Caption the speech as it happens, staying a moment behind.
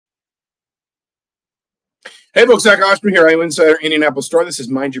Hey, folks, Zach Osterman here. I'm inside our Indianapolis store. This is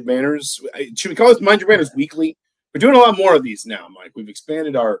Mind Your Banners. Should we call this Mind Your Banners Weekly? We're doing a lot more of these now, Mike. We've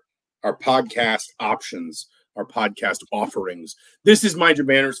expanded our podcast options, our podcast offerings. This is Mind Your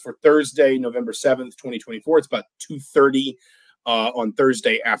Banners for Thursday, November 7th, 2024. It's about 2:30 on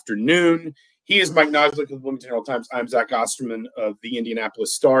Thursday afternoon. He is Mike Niziolek of the Bloomington Herald-Times. I'm Zach Osterman of the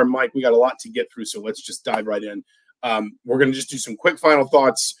Indianapolis Star. Mike, we got a lot to get through, so let's just dive right in. We're going to just do some quick final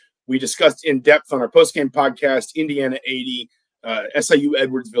thoughts. We discussed in depth on our postgame podcast, Indiana 80, SIU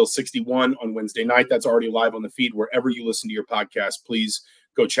Edwardsville 61 on Wednesday night. That's already live on the feed wherever you listen to your podcast. Please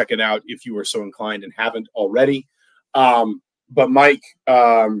go check it out if you are so inclined and haven't already. But Mike,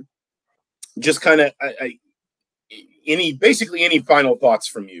 just kind of any final thoughts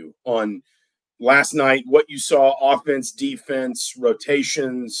from you on last night, what you saw, offense, defense,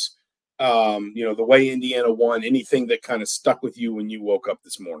 rotations, the way Indiana won, anything that kind of stuck with you when you woke up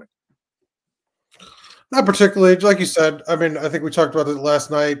this morning? Not particularly. Like you said, I mean, I think we talked about it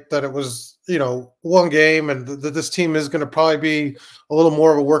last night that it was, one game and that this team is going to probably be a little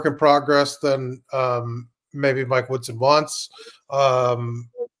more of a work in progress than maybe Mike Woodson wants. But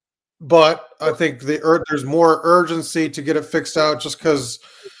I think there's more urgency to get it fixed out just because,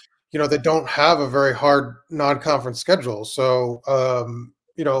 they don't have a very hard non-conference schedule. So, I'm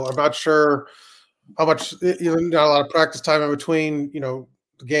not sure how much, not a lot of practice time in between,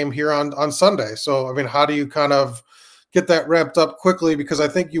 the game here on Sunday. So, I mean, how do you kind of get that ramped up quickly? Because I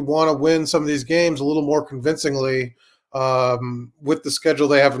think you want to win some of these games a little more convincingly with the schedule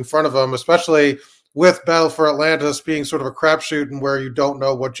they have in front of them, especially with Battle for Atlantis being sort of a crapshoot and where you don't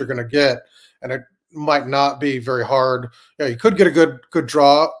know what you're going to get. And it might not be very hard. You could get a good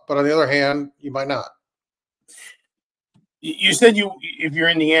draw, but on the other hand, you might not. You said if you're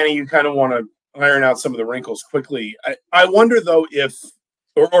Indiana, you kind of want to iron out some of the wrinkles quickly. I wonder, though, if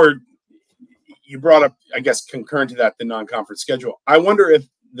or you brought up, I guess, concurrent to that, the non-conference schedule. I wonder if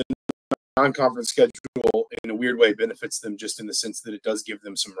the non-conference schedule, in a weird way, benefits them just in the sense that it does give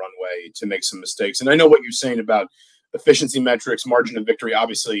them some runway to make some mistakes. And I know what you're saying about efficiency metrics, margin of victory.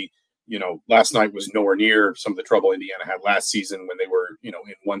 Obviously, last night was nowhere near some of the trouble Indiana had last season when they were, in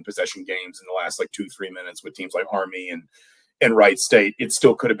one-possession games in the last, 2-3 minutes with teams like Army and Wright State. It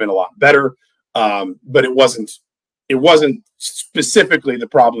still could have been a lot better, but it wasn't specifically the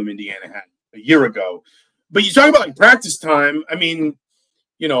problem Indiana had a year ago. But you talk about practice time. I mean,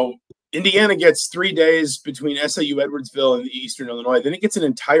 Indiana gets 3 days between SIU Edwardsville and Eastern Illinois. Then it gets an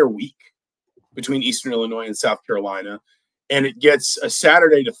entire week between Eastern Illinois and South Carolina. And it gets a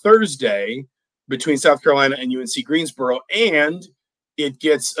Saturday to Thursday between South Carolina and UNC Greensboro. And it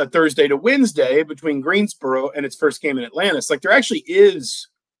gets a Thursday to Wednesday between Greensboro and its first game in Atlantis. There actually is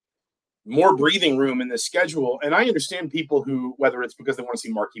more breathing room in this schedule. And I understand people who, whether it's because they want to see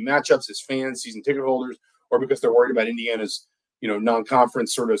marquee matchups as fans, season ticket holders, or because they're worried about Indiana's,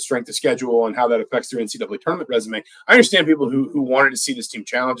 non-conference sort of strength of schedule and how that affects their NCAA tournament resume. I understand people who wanted to see this team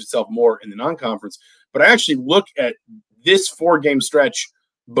challenge itself more in the non-conference. But I actually look at this 4-game stretch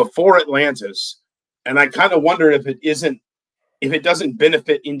before Atlantis, and I kind of wonder if it doesn't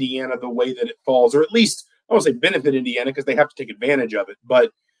benefit Indiana the way that it falls, or at least I won't say benefit Indiana because they have to take advantage of it,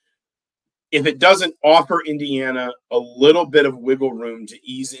 but if it doesn't offer Indiana a little bit of wiggle room to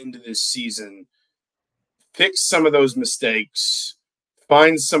ease into this season, fix some of those mistakes,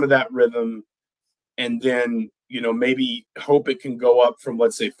 find some of that rhythm, and then, maybe hope it can go up from,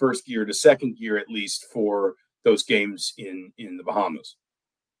 let's say, first gear to second gear, at least for those games in the Bahamas.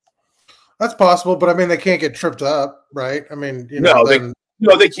 That's possible, but I mean, they can't get tripped up, right? I mean, they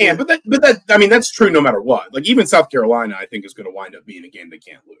can't. But that I mean, that's true no matter what. Even South Carolina, I think, is going to wind up being a game they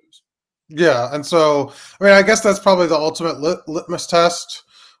can't lose. Yeah, and so I mean, I guess that's probably the ultimate litmus test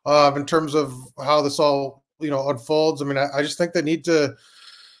in terms of how this all unfolds. I mean, I just think they need to.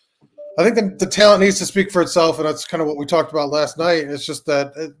 I think the talent needs to speak for itself, and that's kind of what we talked about last night. It's just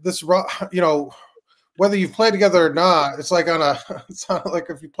that this, whether you've played together or not, it's like it's not like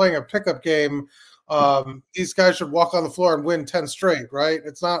if you're playing a pickup game, these guys should walk on the floor and win 10 straight, right?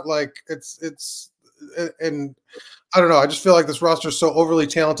 It's not like and I don't know. I just feel like this roster is so overly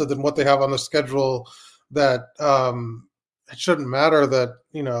talented than what they have on the schedule that it shouldn't matter that,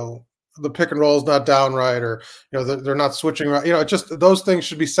 the pick and roll is not down right, or, they're not switching right. Just those things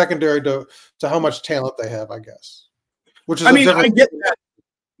should be secondary to how much talent they have, I guess. Which is I get that.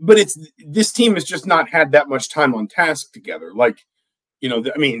 But this team has just not had that much time on task together. I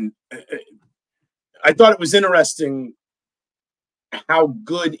thought it was interesting how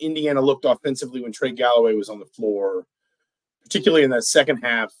good Indiana looked offensively when Trey Galloway was on the floor, particularly in that second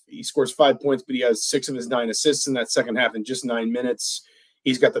half. He scores 5 points, but he has 6 of his 9 assists in that second half in just 9 minutes.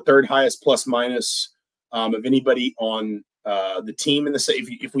 He's got the third highest plus minus of anybody on the team in the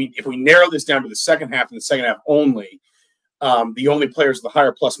if we narrow this down to the second half and the second half only. The only players with the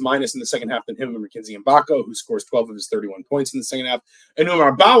higher plus minus in the second half than him are Mackenzie Mbako, who scores 12 of his 31 points in the second half, and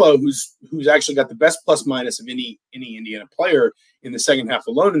Oumar Ballo, who's actually got the best plus minus of any Indiana player in the second half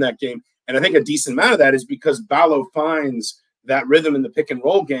alone in that game. And I think a decent amount of that is because Ballo finds that rhythm in the pick and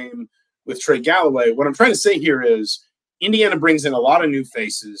roll game with Trey Galloway. What I'm trying to say here is Indiana brings in a lot of new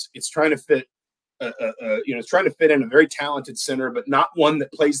faces. It's trying to fit, it's trying to fit in a very talented center, but not one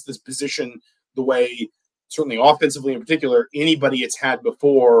that plays this position the way, certainly offensively in particular, anybody it's had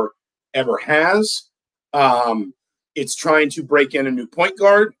before ever has. It's trying to break in a new point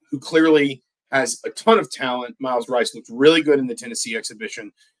guard who clearly has a ton of talent. Miles Rice looked really good in the Tennessee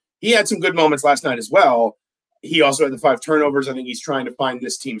exhibition. He had some good moments last night as well. He also had the 5 turnovers. I think he's trying to find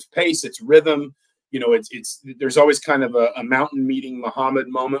this team's pace, its rhythm. There's always kind of a mountain meeting Muhammad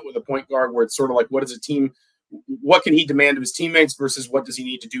moment with a point guard where it's sort of like, what can he demand of his teammates versus what does he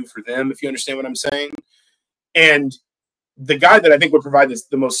need to do for them, if you understand what I'm saying? And the guy that I think would provide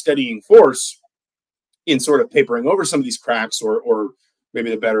the most steadying force in sort of papering over some of these cracks, or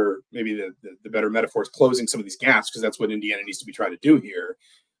maybe the better metaphor is closing some of these gaps, because that's what Indiana needs to be trying to do here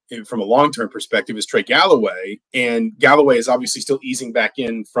from a long-term perspective, is Trey Galloway. And Galloway is obviously still easing back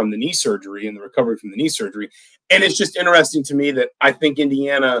in from the knee surgery and the recovery from the knee surgery. And it's just interesting to me that I think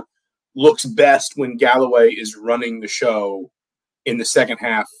Indiana looks best when Galloway is running the show in the second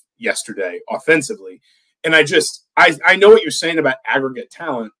half yesterday offensively. And I know what you're saying about aggregate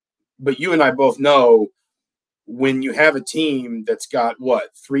talent, but you and I both know when you have a team that's got,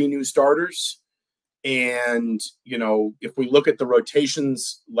 3 new starters, and, if we look at the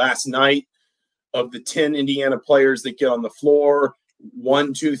rotations last night of the 10 Indiana players that get on the floor,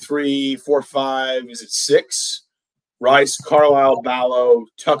 1, 2, 3, 4, 5, is it 6? Rice, Carlisle, Ballo,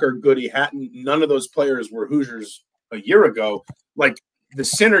 Tucker, Goody, Hatton, none of those players were Hoosiers a year ago. Like, the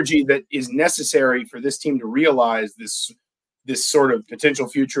synergy that is necessary for this team to realize this sort of potential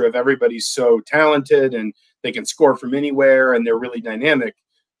future of everybody's so talented and they can score from anywhere and they're really dynamic,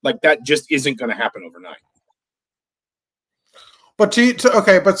 like that just isn't going to happen overnight. But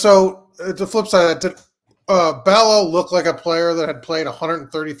so the flip side, did Ballo look like a player that had played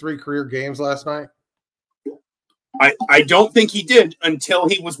 133 career games last night? I don't think he did until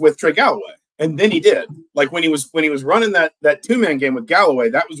he was with Trey Galloway. And then he did. Like when he was running that 2-man game with Galloway,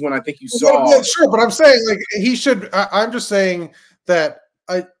 that was when I think you saw. Yeah, sure, but I'm saying like he should. I'm just saying that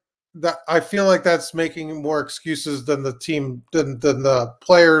I feel like that's making more excuses than the team than the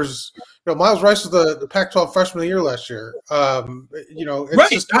players. Miles Rice was the Pac-12 freshman of the year last year. It's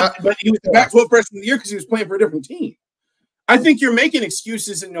right? Just but he was the Pac-12 freshman of the year because he was playing for a different team. I think you're making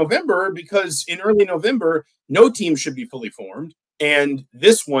excuses in November because in early November, no team should be fully formed, and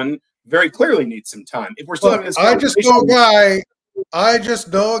this one very clearly needs some time. If we're still having this conversation, I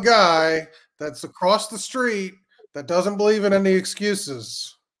just know a guy that's across the street that doesn't believe in any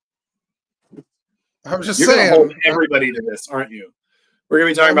excuses. I'm just you're saying. You're going to hold everybody to this, aren't you? We're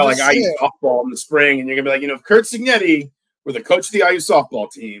going to be talking about like IU softball in the spring, and you're going to be like, if Kurt Signetti were the coach of the IU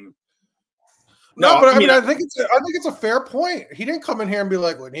softball team. No, but I mean, I think it's a fair point. He didn't come in here and be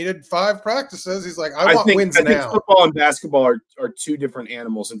like, we needed 5 practices. He's like, I want wins now. I think football and basketball are 2 different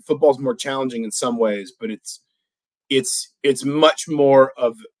animals, and football's more challenging in some ways, but it's much more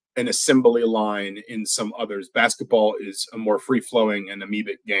of an assembly line in some others. Basketball is a more free-flowing and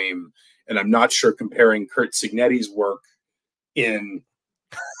amoebic game, and I'm not sure comparing Kurt Signetti's work in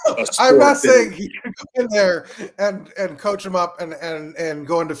I'm not saying he can go in there and coach him up and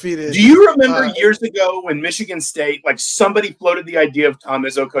go undefeated. Do you remember years ago when Michigan State, like somebody floated the idea of Tom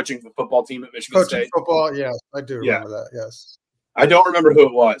Izzo coaching the football team at Michigan State? Football, yes, I do remember that. Yes, I don't remember who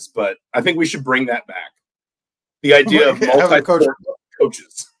it was, but I think we should bring that back. The idea of multi-sport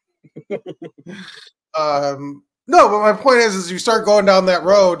coaches. No, but my point is you start going down that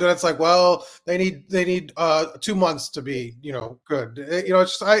road, and it's like, well, they need 2 months to be, good.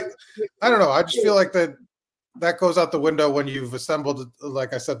 It's just I don't know. I just feel like that goes out the window when you've assembled,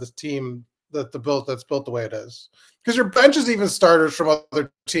 like I said, this team that's built the way it is. Because your bench is even starters from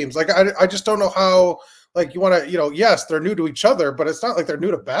other teams. Like I just don't know how. Like you want to, yes, they're new to each other, but it's not like they're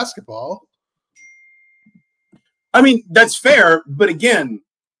new to basketball. I mean, that's fair, but again,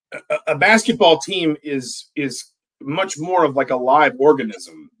 a basketball team is much more of like a live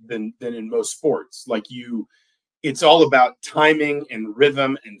organism than in most sports. Like it's all about timing and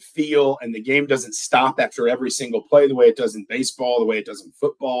rhythm and feel, and the game doesn't stop after every single play the way it does in baseball, the way it does in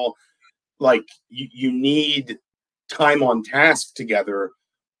football. Like you need time on task together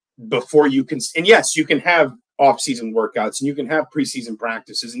before you can. And yes, you can have off-season workouts, and you can have preseason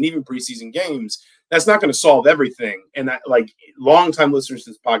practices and even preseason games. That's not going to solve everything. And like longtime listeners to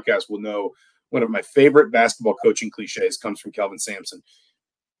this podcast will know one of my favorite basketball coaching cliches comes from Kelvin Sampson.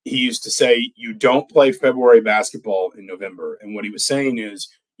 He used to say, you don't play February basketball in November. And what he was saying is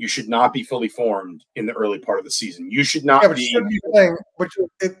you should not be fully formed in the early part of the season. You should not be playing,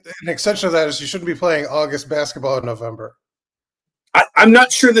 an extension of that is you shouldn't be playing August basketball in November. I'm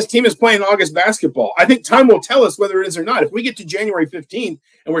not sure this team is playing August basketball. I think time will tell us whether it is or not. If we get to January 15th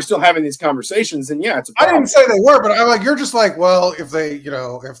and we're still having these conversations, then yeah, it's a problem. I didn't say they were, but I'm like, you're just like, well, if they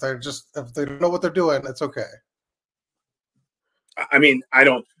don't know what they're doing, it's okay. I mean, I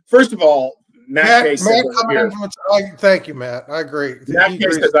don't. First of all, Matt Case said thank you, Matt. I agree. Matt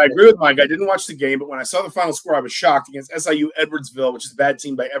Case says, I agree with Mike. I didn't watch the game, but when I saw the final score, I was shocked against SIU Edwardsville, which is a bad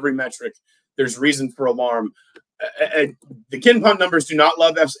team by every metric. There's reason for alarm. The KenPom numbers do not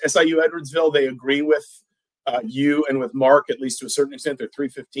love SIU Edwardsville. They agree with you and with Mark, at least to a certain extent. They're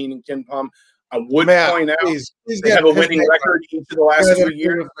 315 in KenPom. I would point out they have a winning record each of the last 2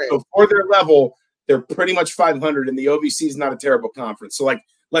 years. So for their level, they're pretty much 500, and the OVC is not a terrible conference. So, like,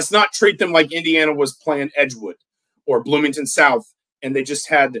 let's not treat them like Indiana was playing Edgewood or Bloomington South, and they just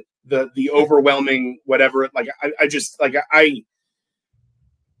had the overwhelming whatever. Like, I just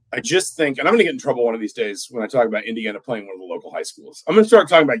think, and I'm going to get in trouble one of these days when I talk about Indiana playing one of the local high schools. I'm going to start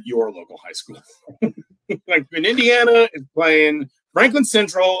talking about your local high school. Like when Indiana is playing Franklin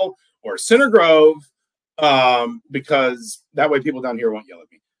Central or Center Grove, because that way people down here won't yell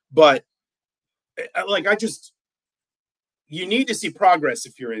at me. But you need to see progress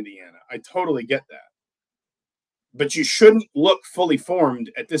if you're Indiana. I totally get that. But you shouldn't look fully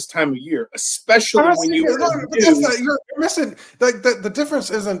formed at this time of year, especially when you're missing. The difference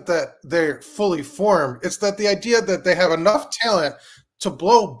isn't that they're fully formed. It's that the idea that they have enough talent to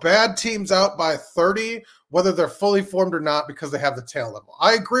blow bad teams out by 30, whether they're fully formed or not, because they have the talent level.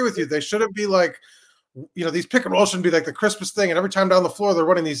 I agree with you. They shouldn't be like, these pick and roll shouldn't be like the Christmas thing, and every time down the floor they're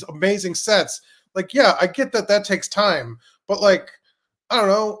running these amazing sets. Like, yeah, I get that takes time, but like, I don't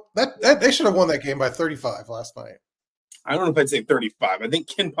know, that they should have won that game by 35 last night. I don't know if I'd say 35. I think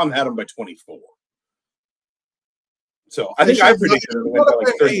KenPom had them by 24. So I think I predicted it went by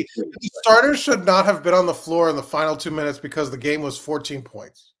like 30. The starters should not have been on the floor in the final 2 minutes because the game was 14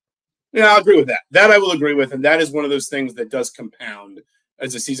 points. Yeah, I'll agree with that. That I will agree with, and that is one of those things that does compound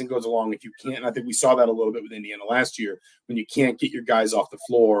as the season goes along. If you can't, and I think we saw that a little bit with Indiana last year, when you can't get your guys off the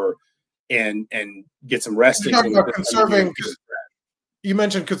floor and get some rest. You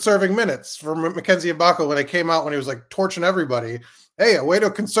mentioned conserving minutes for Mackenzie Ibaka when it came out when he was like torching everybody. Hey, a way to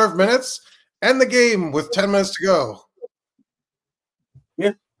conserve minutes, end the game with 10 minutes to go.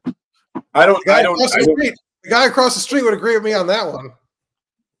 Yeah, the guy across the street would agree with me on that one.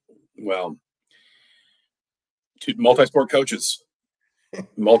 Well, multi-sport coaches.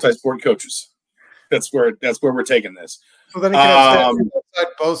 That's where we're taking this. So then he can stand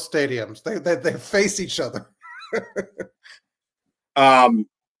outside both stadiums. They face each other.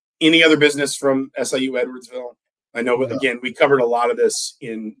 Any other business from SIU Edwardsville? I know, again, we covered a lot of this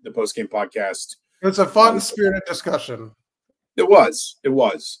in the post-game podcast. It's a fun, spirited discussion. It was.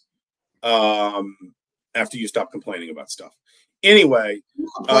 After you stopped complaining about stuff. Anyway,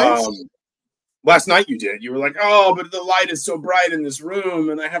 last night you did. You were like, oh, but the light is so bright in this room,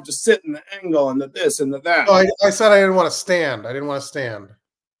 and I have to sit in the angle and the this and the that. Oh, I said I didn't want to stand.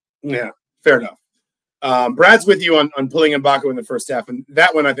 Yeah, fair enough. Brad's with you on pulling Ibaka in the first half, and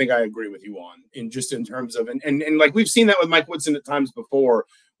that one I think I agree with you on, in terms of and like we've seen that with Mike Woodson at times before,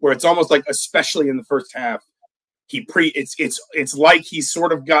 where it's almost like, especially in the first half, it's like he's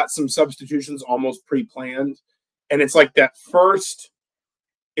sort of got some substitutions almost pre-planned, and it's like that first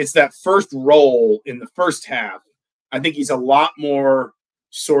roll in the first half. I think he's a lot more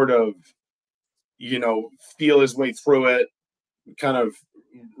sort of, feel his way through it, kind of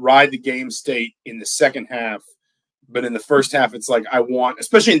ride the game state in the second half. But in the first half, it's like,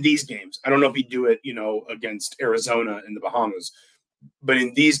 especially in these games, I don't know if he'd do it, against Arizona and the Bahamas, but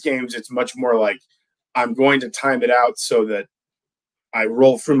in these games, it's much more like, I'm going to time it out so that I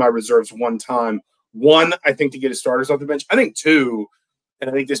roll through my reserves one time. One, I think, to get his starters off the bench. I think two, and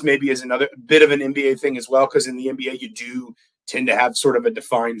I think this maybe is another bit of an NBA thing as well, because in the NBA, you do tend to have sort of a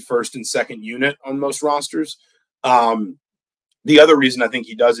defined first and second unit on most rosters. The other reason I think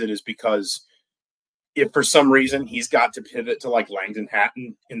he does it is because if for some reason he's got to pivot to like Langdon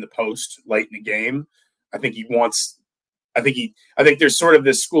Hatton in the post late in the game, I think there's sort of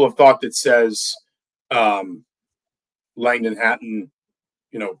this school of thought that says Langdon Hatton,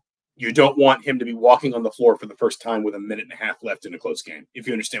 you don't want him to be walking on the floor for the first time with a minute and a half left in a close game, if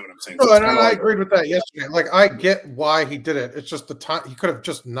you understand what I'm saying. No, So and I agreed with that yesterday. Like, I get why he did it. It's just the time he could have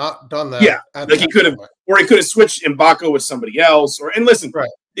just not done that. Yeah, like he could have, or he could have switched Mbako with somebody else. And listen, right.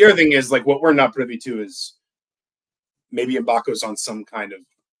 The other thing is, like, what we're not privy to is maybe Mbako's on some kind of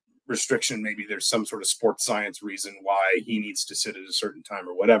restriction. Maybe there's some sort of sports science reason why he needs to sit at a certain time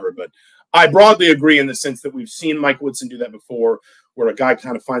or whatever. But I broadly agree in the sense that we've seen Mike Woodson do that before, where a guy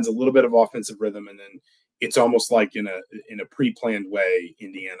kind of finds a little bit of offensive rhythm, and then it's almost like in a pre-planned way,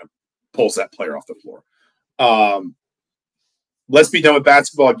 Indiana pulls that player off the floor. Let's be done with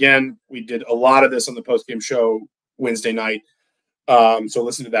basketball again. We did a lot of this on the postgame show Wednesday night. So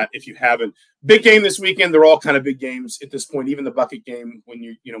listen to that if you haven't. Big game this weekend. They're all kind of big games at this point. Even the bucket game,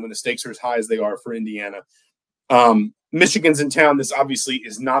 when when the stakes are as high as they are for Indiana. Michigan's in town. This obviously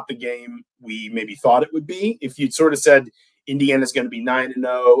is not the game we maybe thought it would be. If you'd sort of said Indiana's going to be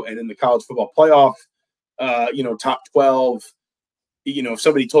 9-0 and in the college football playoff, top 12. If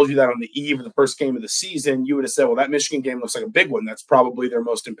somebody told you that on the eve of the first game of the season, you would have said, well, that Michigan game looks like a big one. That's probably their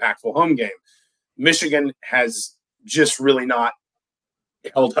most impactful home game. Michigan has just really not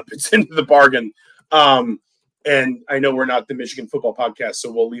held up its end of the bargain. And I know we're not the Michigan football podcast, so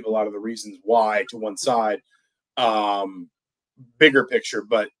we'll leave a lot of the reasons why to one side. Bigger picture,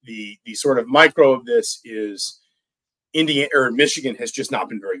 but the sort of micro of this is Michigan has just not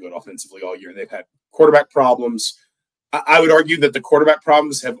been very good offensively all year. They've had quarterback problems. I would argue that the quarterback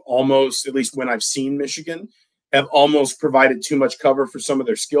problems have almost, at least when I've seen Michigan, have almost provided too much cover for some of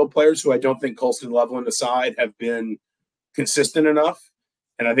their skilled players who I don't think, Colston Loveland aside, have been consistent enough.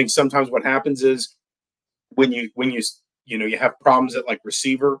 And I think sometimes what happens is when you have problems at like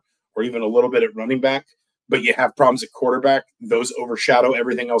receiver or even a little bit at running back, but you have problems at quarterback, those overshadow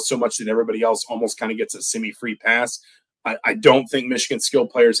everything else so much that everybody else almost kind of gets a semi-free pass. I don't think Michigan skilled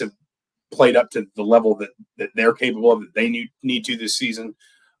players have played up to the level that they're capable of, that they need to this season.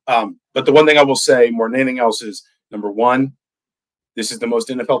 But the one thing I will say more than anything else is, number one, this is the most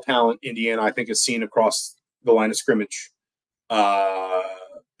NFL talent Indiana, I think, has seen across the line of scrimmage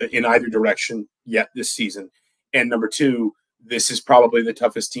in either direction yet this season. And number two, this is probably the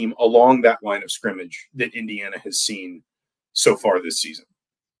toughest team along that line of scrimmage that Indiana has seen so far this season.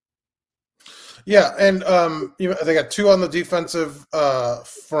 Yeah, and they got two on the defensive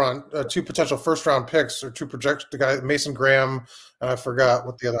front, two potential first-round picks, or two projected. The guy Mason Graham, and I forgot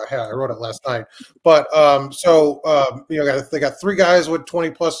what the other I had. I wrote it last night. But they got three guys with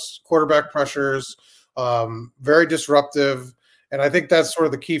 20-plus quarterback pressures, very disruptive, and I think that's sort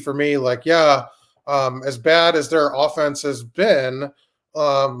of the key for me. Like, as bad as their offense has been,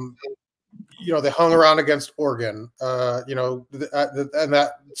 they hung around against Oregon, and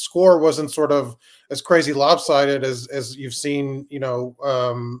that score wasn't sort of as crazy lopsided as you've seen,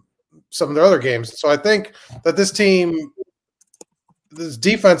 some of their other games. So I think that this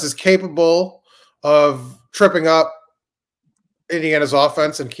defense is capable of tripping up Indiana's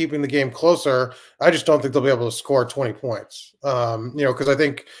offense and keeping the game closer. I just don't think they'll be able to score 20 points, because I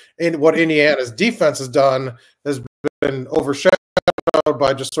think what Indiana's defense has done has been overshadowed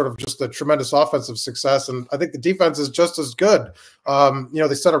by just the tremendous offensive success. And I think the defense is just as good.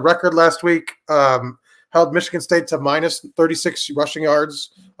 They set a record last week, held Michigan State to minus 36 rushing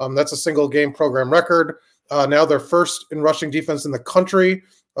yards. That's a single game program record. Now they're first in rushing defense in the country.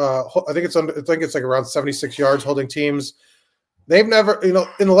 I think it's like around 76 yards holding teams. They've never, in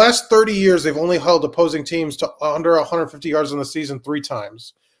the last 30 years, they've only held opposing teams to under 150 yards in the season 3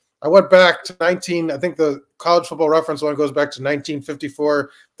 times. I went back to I think the College Football Reference one goes back to 1954.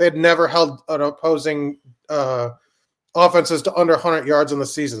 They had never held an opposing offenses to under 100 yards in the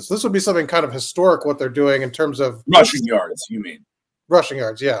season. So this would be something kind of historic what they're doing in terms of rushing yards, you mean? Rushing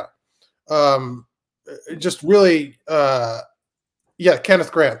yards, yeah. Just really,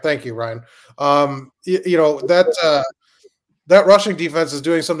 Kenneth Grant. Thank you, Ryan. That rushing defense is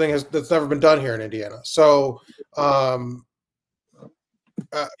doing something that's never been done here in Indiana. So, I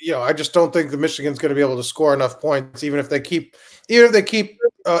just don't think the Michigan's going to be able to score enough points, even if they keep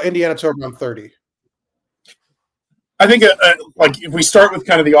Indiana to around 30. I think if we start with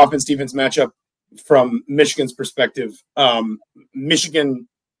kind of the offense-defense matchup from Michigan's perspective, Michigan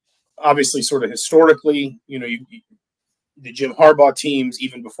obviously sort of historically, the Jim Harbaugh teams,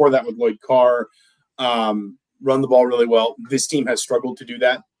 even before that with Lloyd Carr, run the ball really well. This team has struggled to do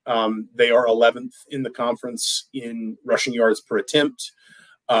that. They are 11th in the conference in rushing yards per attempt.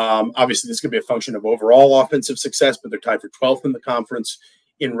 Obviously, this could be a function of overall offensive success, but they're tied for 12th in the conference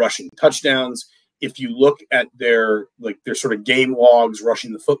in rushing touchdowns. If you look at their sort of game logs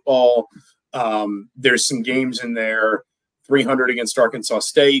rushing the football, there's some games in there 300 against Arkansas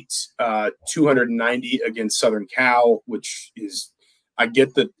State, 290 against Southern Cal, which is, I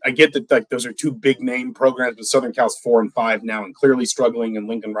get that like those are two big name programs, but Southern Cal's 4-5 now and clearly struggling, and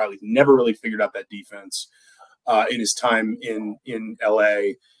Lincoln Riley's never really figured out that defense in his time in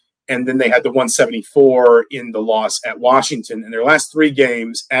LA. And then they had the 174 in the loss at Washington. In their last three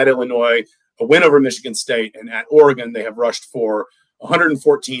games at Illinois, a win over Michigan State, and at Oregon, they have rushed for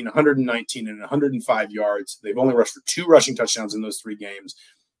 114, 119, and 105 yards. They've only rushed for 2 rushing touchdowns in those 3 games.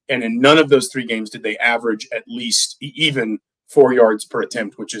 And in none of those 3 games did they average at least even 4 yards per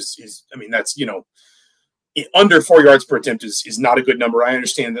attempt, which is I mean, that's, under 4 yards per attempt is not a good number. I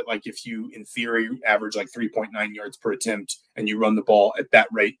understand that, like, if you, in theory, average like 3.9 yards per attempt and you run the ball at that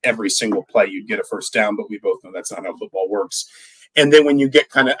rate every single play, you'd get a first down, but we both know that's not how football works. And then when you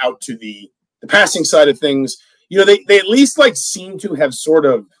get kind of out to the passing side of things, they at least like seem to have sort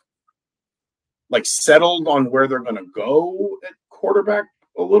of like settled on where they're going to go at quarterback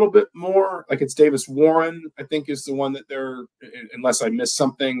a little bit more. Like, it's Davis Warren, I think, is the one that they're, unless I missed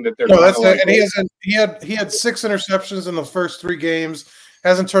something, that they're. No, that's it. And he had 6 interceptions in the first 3 games.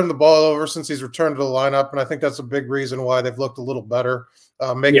 Hasn't turned the ball over since he's returned to the lineup, and I think that's a big reason why they've looked a little better,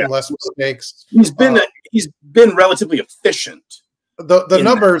 making less mistakes. He's been relatively efficient. The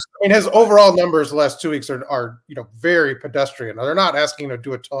numbers, I mean, his overall numbers the last 2 weeks are very pedestrian. They're not asking him to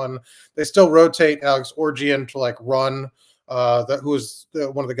do a ton. They still rotate Alex Orgian to like run. Who was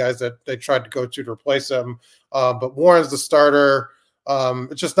one of the guys that they tried to go to replace him. But Warren's the starter.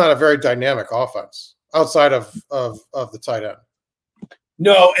 It's just not a very dynamic offense outside of the tight end.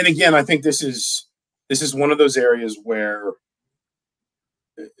 No, and again, I think this is one of those areas where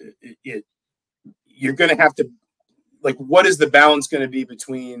you're going to have to, like, what is the balance going to be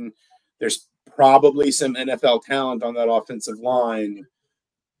between, there's probably some NFL talent on that offensive line,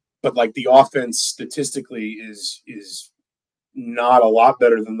 but like the offense statistically is not a lot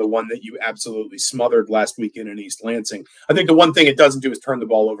better than the one that you absolutely smothered last weekend in East Lansing. I think the one thing it doesn't do is turn the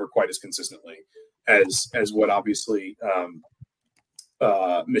ball over quite as consistently as what obviously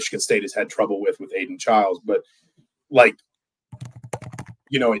Michigan State has had trouble with Aiden Childs. But like,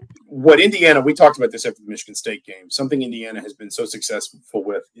 what Indiana, we talked about this after the Michigan State game, something Indiana has been so successful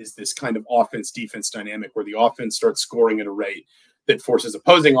with is this kind of offense-defense dynamic where the offense starts scoring at a rate that forces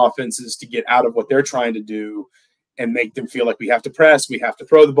opposing offenses to get out of what they're trying to do and make them feel like we have to press, we have to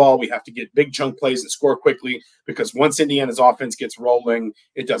throw the ball, we have to get big chunk plays and score quickly, because once Indiana's offense gets rolling,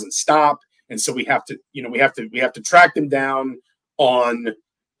 it doesn't stop. And so we have to track them down on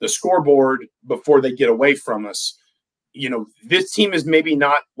the scoreboard before they get away from us. This team is maybe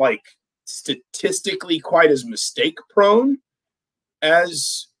not like statistically quite as mistake prone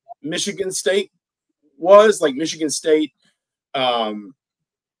as Michigan State was. Like, Michigan State,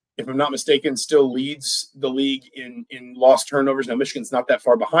 if I'm not mistaken, still leads the league in lost turnovers. Now, Michigan's not that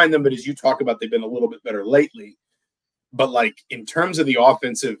far behind them, but as you talk about, they've been a little bit better lately. But like, in terms of the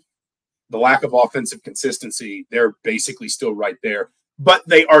lack of offensive consistency, they're basically still right there. But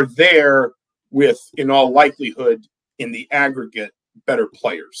they are there with, in all likelihood, in the aggregate, better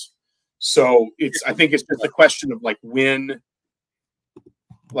players. So I think it's just a question of like when,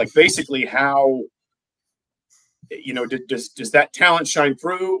 like, basically how, does that talent shine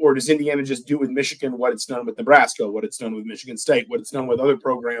through, or does Indiana just do with Michigan what it's done with Nebraska, what it's done with Michigan State, what it's done with other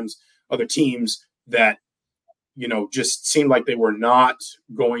programs, other teams that, just seemed like they were not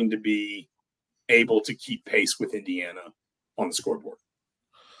going to be able to keep pace with Indiana on the scoreboard?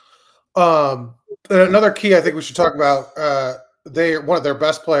 Another key I think we should talk about, one of their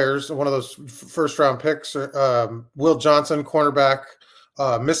best players, one of those first-round picks, Will Johnson, cornerback,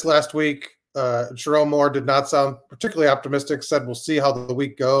 missed last week. Jerome Moore did not sound particularly optimistic, said we'll see how the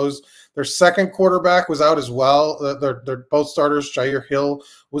week goes. Their second quarterback was out as well. They're both starters. Jair Hill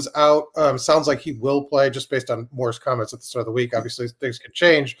was out. Sounds like he will play just based on Moore's comments at the start of the week. Obviously, things can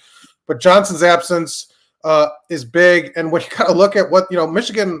change. But Johnson's absence is big. And when you kind of look at what,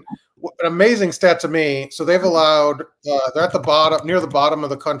 Michigan, an amazing stat to me. So they've allowed, they're at the bottom, near the bottom of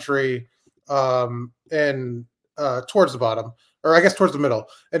the country, and towards the bottom, or I guess towards the middle.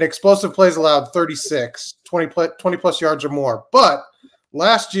 And explosive plays allowed 36, 20 plus yards or more. But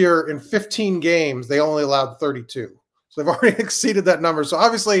last year in 15 games, they only allowed 32. So they've already exceeded that number. So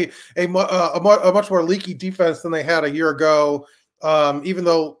obviously a much more leaky defense than they had a year ago, even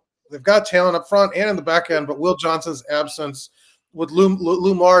though they've got talent up front and in the back end. But Will Johnson's absence would loom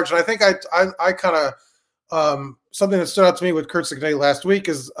large. And I think I kind of something that stood out to me with Kurt Signetti last week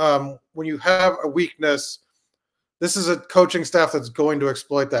is when you have a weakness, this is a coaching staff that's going to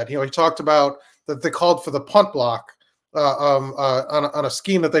exploit that. He talked about that they called for the punt block on a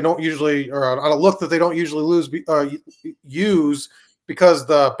scheme that they don't usually, or on a look that they don't usually use, because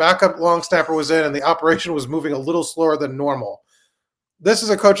the backup long snapper was in and the operation was moving a little slower than normal. This is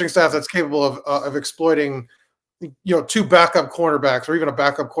a coaching staff that's capable of exploiting, two backup cornerbacks or even a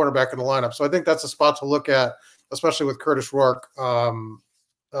backup cornerback in the lineup. So I think that's a spot to look at, especially with Curtis Rourke,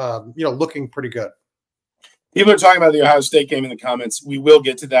 looking pretty good. People are talking about the Ohio State game in the comments. We will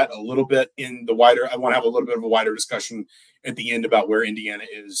get to that a little bit in the wider. I want to have a little bit of a wider discussion at the end about where Indiana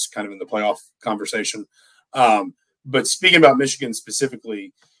is kind of in the playoff conversation. But speaking about Michigan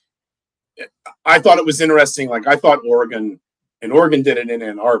specifically, I thought it was interesting. Like, I thought Oregon did it in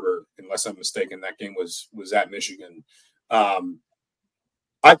Ann Arbor, unless I'm mistaken. That game was at Michigan.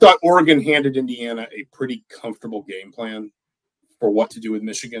 I thought Oregon handed Indiana a pretty comfortable game plan for what to do with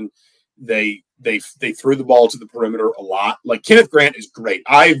Michigan. They threw the ball to the perimeter a lot. Like, Kenneth Grant is great.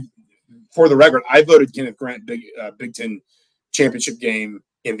 For the record, I voted Kenneth Grant Big Ten championship game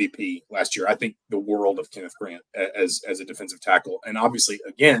MVP last year. I think the world of Kenneth Grant as a defensive tackle. And obviously,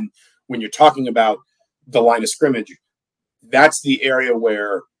 again, when you're talking about the line of scrimmage, that's the area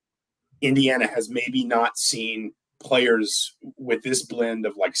where Indiana has maybe not seen players with this blend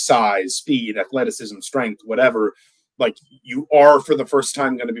of like size, speed, athleticism, strength, whatever. Like, you are for the first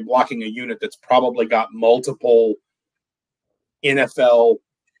time going to be blocking a unit that's probably got multiple NFL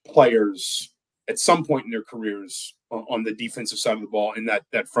players at some point in their careers on the defensive side of the ball in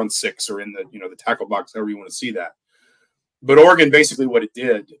that front six or in the the tackle box, however you want to see that. But Oregon, basically what it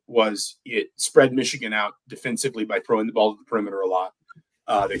did was it spread Michigan out defensively by throwing the ball to the perimeter a lot.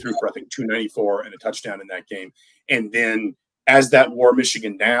 They threw for, I think, 294 and a touchdown in that game. And then as that wore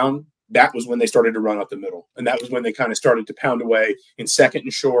Michigan down, that was when they started to run up the middle. And that was when they kind of started to pound away in second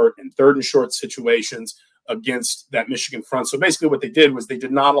and short and third and short situations against that Michigan front. So basically what they did was they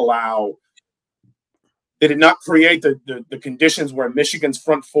did not create the conditions where Michigan's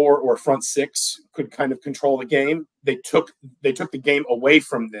front four or front six could kind of control the game. They took the game away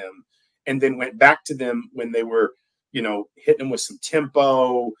from them and then went back to them when they were, hitting them with some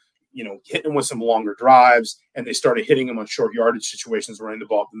tempo, hitting them with some longer drives, and they started hitting them on short yardage situations, running the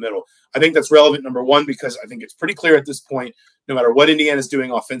ball up the middle. I think that's relevant, number one, because I think it's pretty clear at this point, no matter what Indiana's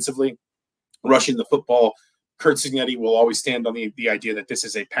doing offensively, rushing the football, Kurt Cignetti will always stand on the idea that this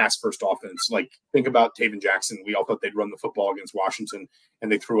is a pass-first offense. Like, think about Taven Jackson. We all thought they'd run the football against Washington, and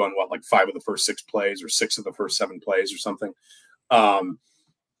they threw on, 5 of the first 6 plays or 6 of the first 7 plays or something. And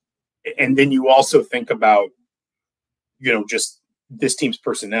then you also think about, just this team's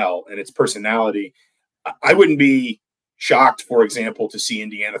personnel and its personality. I wouldn't be shocked, for example, to see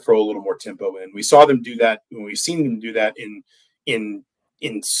Indiana throw a little more tempo in. We saw them do that. We've seen them do that in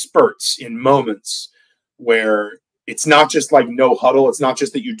spurts, in moments where it's not just like no huddle. It's not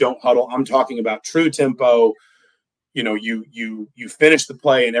just that you don't huddle. I'm talking about true tempo. You finish the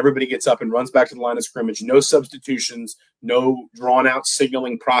play and everybody gets up and runs back to the line of scrimmage. No substitutions, no drawn out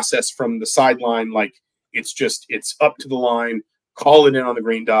signaling process from the sideline. Like, it's up to the line, call it in on the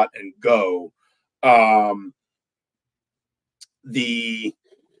green dot and go. The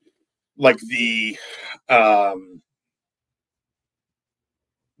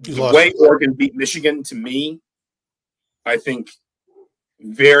way Oregon beat Michigan, to me, I think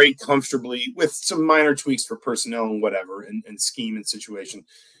very comfortably, with some minor tweaks for personnel and whatever, and scheme and situation,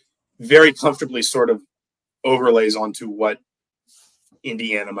 very comfortably sort of overlays onto what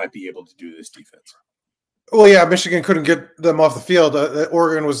Indiana might be able to do to this defense. Well, yeah, Michigan couldn't get them off the field.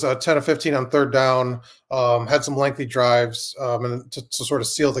 Oregon was 10 of 15 on third down, had some lengthy drives, and to sort of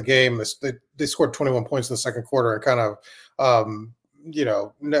seal the game, they scored 21 points in the second quarter and kind of,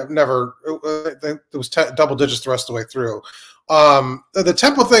 never – it was double digits the rest of the way through. The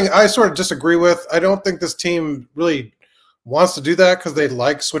tempo thing I sort of disagree with. I don't think this team really wants to do that because they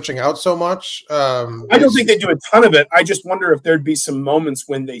like switching out so much. I don't think they do a ton of it. I just wonder if there'd be some moments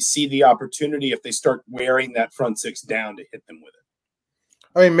when they see the opportunity, if they start wearing that front six down, to hit them with it.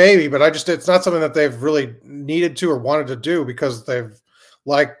 I mean, maybe, but it's not something that they've really needed to or wanted to do because they've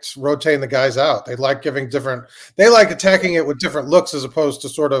liked rotating the guys out. They like they like attacking it with different looks as opposed to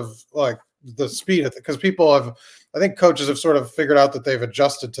sort of like the speed of it, because I think coaches have sort of figured out that they've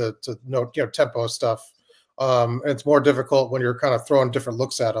adjusted to tempo stuff. And it's more difficult when you're kind of throwing different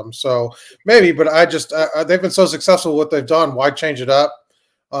looks at them. So maybe, but they've been so successful with what they've done. Why change it up?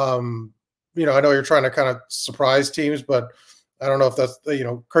 I know you're trying to kind of surprise teams, but I don't know if that's,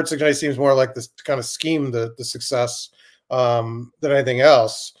 Kurt Cignetti seems more like this kind of scheme, the success than anything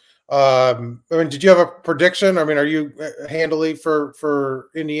else. Did you have a prediction? I mean, are you handily for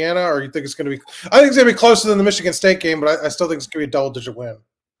Indiana, or you think it's going to be? I think it's going to be closer than the Michigan State game, but I still think it's going to be a double-digit win.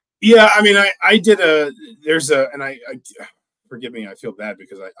 Yeah, I mean, I did and I forgive me, I feel bad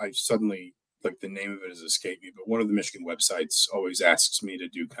because I suddenly, like, the name of it has escaped me, but one of the Michigan websites always asks me to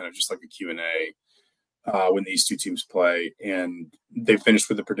do kind of just like a Q&A when these two teams play, and they finished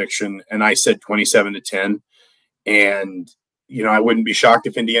with a prediction, and I said 27-10, and I wouldn't be shocked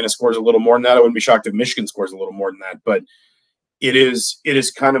if Indiana scores a little more than that. I wouldn't be shocked if Michigan scores a little more than that, but it is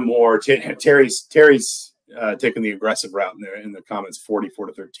kind of more. Terry's taking the aggressive route in the comments,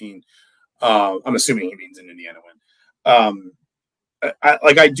 44-13. I'm assuming he means an Indiana win.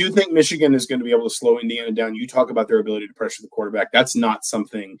 I do think Michigan is going to be able to slow Indiana down. You talk about their ability to pressure the quarterback. That's not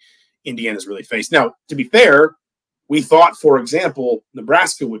something Indiana's really faced. Now, to be fair, we thought, for example,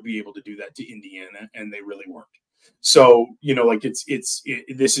 Nebraska would be able to do that to Indiana, and they really weren't. So,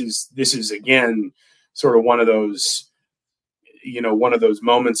 this is again sort of one of those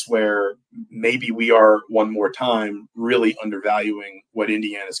moments where maybe we are one more time really undervaluing what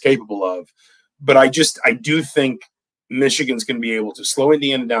Indiana is capable of. But I do think Michigan's going to be able to slow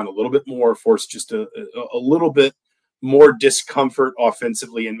Indiana down a little bit more, force just a little bit more discomfort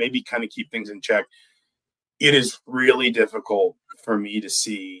offensively, and maybe kind of keep things in check. It is really difficult for me to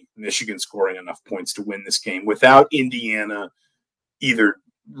see Michigan scoring enough points to win this game without Indiana either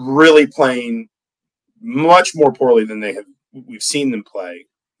really playing much more poorly than we've seen them play,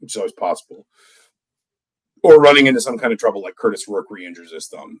 which is always possible, or running into some kind of trouble like Curtis Rourke re-injures his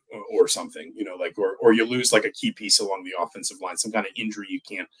thumb or something, or you lose like a key piece along the offensive line, some kind of injury you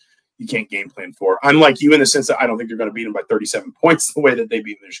can't game plan for. I'm like you in the sense that I don't think they're going to beat them by 37 points the way that they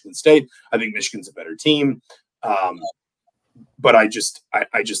beat Michigan State. I think Michigan's a better team. But I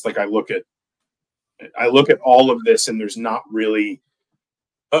look at all of this, and there's not really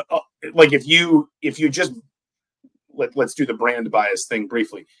like if you just let's do the brand bias thing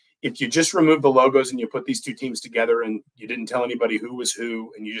briefly. If you just remove the logos and you put these two teams together and you didn't tell anybody who was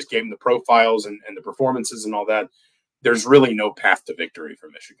who and you just gave them the profiles and the performances and all that, there's really no path to victory for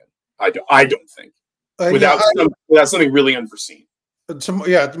Michigan. I don't think without something really unforeseen.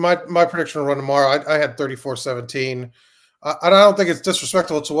 My prediction will run tomorrow. I had 34-17. I don't think it's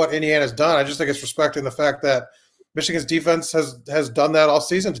disrespectful to what Indiana's done. I just think it's respecting the fact that Michigan's defense has done that all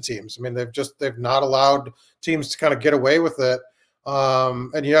season to teams. I mean, they've not allowed teams to kind of get away with it.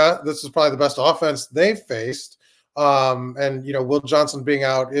 And this is probably the best offense they've faced. And Will Johnson being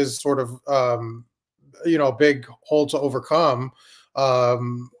out is sort of a big hole to overcome.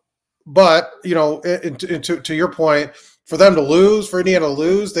 But to your point, for them to lose, for Indiana to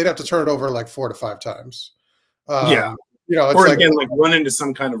lose, they'd have to turn it over like 4 to 5 times. It's or again, like run into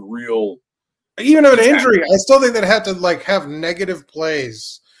some kind of real. Even an injury, I still think they'd have to like have negative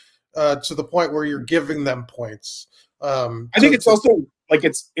plays to the point where you're giving them points. I think it's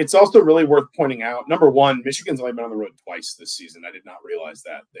also really worth pointing out. Number one, Michigan's only been on the road twice this season. I did not realize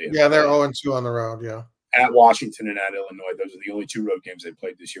that. They're 0-2 on the road. Yeah, at Washington and at Illinois, those are the only 2 road games they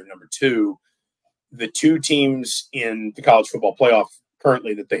played this year. Number two, the 2 teams in the college football playoff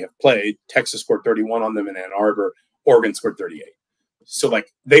currently that they have played, Texas scored 31 on them in Ann Arbor. Oregon scored 38. So,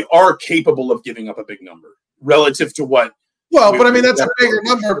 like, they are capable of giving up a big number relative to what. Well, but I mean, that's a bigger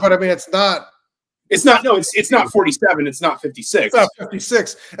number, but I mean, it's not. It's not. No, it's not 47. It's not 56. It's not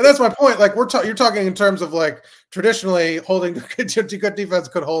 56. And that's my point. Like, you're talking in terms of like traditionally holding good defense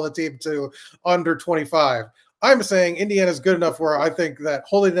could hold a team to under 25. I'm saying Indiana's good enough where I think that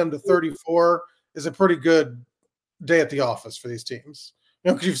holding them to 34 is a pretty good day at the office for these teams.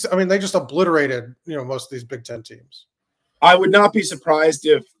 Because they just obliterated most of these Big Ten teams. I would not be surprised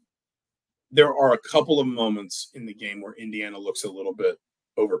if there are a couple of moments in the game where Indiana looks a little bit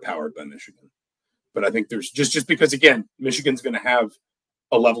overpowered by Michigan. But I think there's just because, again, Michigan's going to have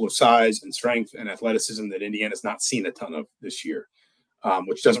a level of size and strength and athleticism that Indiana's not seen a ton of this year,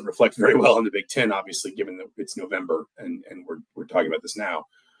 which doesn't reflect very well in the Big Ten, obviously, given that it's November and we're talking about this now.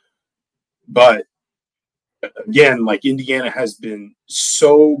 But again, like Indiana has been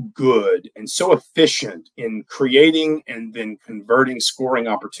so good and so efficient in creating and then converting scoring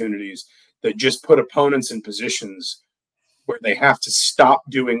opportunities that just put opponents in positions where they have to stop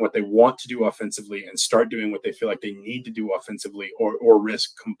doing what they want to do offensively and start doing what they feel like they need to do offensively or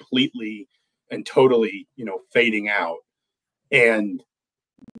risk completely and totally, fading out. And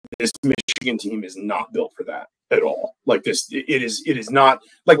this Michigan team is not built for that at all. Like this, it is not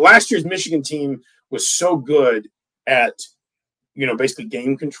like last year's Michigan team was so good at, basically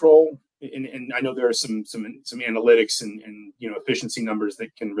game control. And I know there are some analytics and efficiency numbers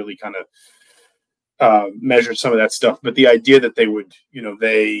that can really kind of measure some of that stuff. But the idea that they would,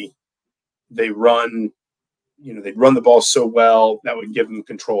 they'd run the ball so well that would give them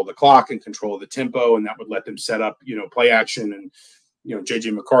control of the clock and control of the tempo, and that would let them set up, play action and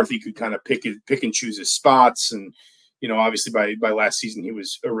JJ McCarthy could kind of pick and choose his spots. And, obviously by last season, he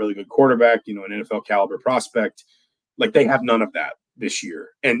was a really good quarterback, an NFL caliber prospect. Like, they have none of that this year.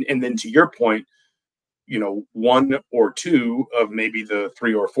 And then to your point, one or two of maybe the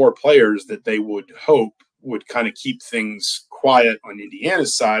 3 or 4 players that they would hope would kind of keep things quiet on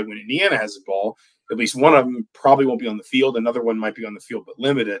Indiana's side when Indiana has the ball. At least one of them probably won't be on the field. Another one might be on the field, but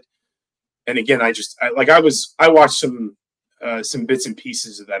limited. And again, I watched some bits and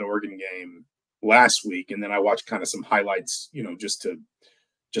pieces of that Oregon game last week, and then I watched kind of some highlights, just to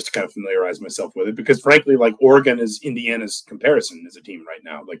kind of familiarize myself with it, because frankly, like, Oregon is Indiana's comparison as a team right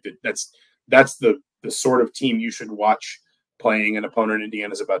now. Like, that's the sort of team you should watch playing an opponent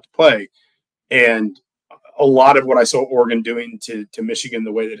Indiana's about to play. And a lot of what I saw Oregon doing to Michigan,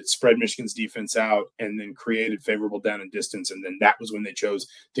 the way that it spread Michigan's defense out and then created favorable down and distance, and then that was when they chose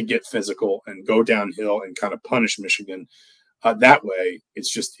to get physical and go downhill and kind of punish Michigan that way.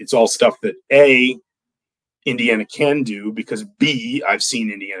 It's all stuff that A, Indiana can do, because B, I've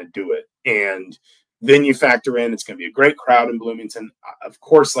seen Indiana do it. And then you factor in it's going to be a great crowd in Bloomington. Of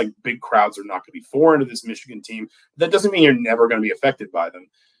course, like, big crowds are not going to be foreign to this Michigan team. That doesn't mean you're never going to be affected by them.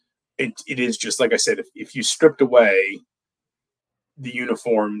 It is just, like I said, if you stripped away the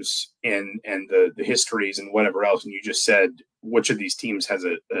uniforms and the histories and whatever else, and you just said which of these teams has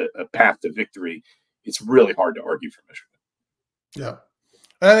a path to victory, it's really hard to argue for Michigan. Yeah.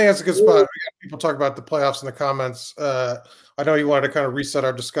 And I think that's a good spot. We got people talk about the playoffs in the comments. I know you wanted to kind of reset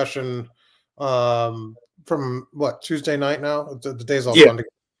our discussion from Tuesday night now? The day's all gone together.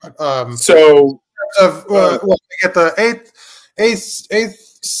 We get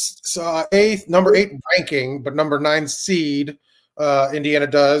the number 8 ranking, but number 9 seed. Indiana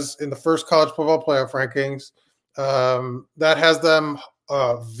does in the first college football playoff rankings. That has them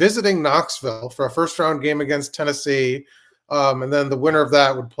visiting Knoxville for a first-round game against Tennessee, and then the winner of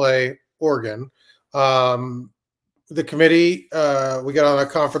that would play Oregon. The committee, we got on a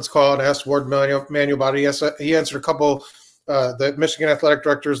conference call and asked Ward Manuel about it. He answered a couple. The Michigan athletic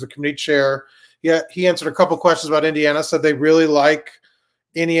director is the committee chair. He answered a couple questions about Indiana. Said they really like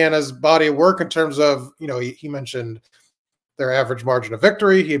Indiana's body of work in terms of, he mentioned their average margin of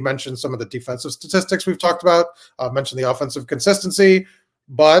victory. He mentioned some of the defensive statistics we've talked about, mentioned the offensive consistency,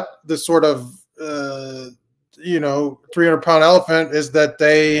 but the sort of, 300-pound elephant is that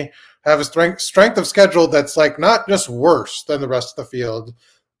they have a strength of schedule that's like not just worse than the rest of the field,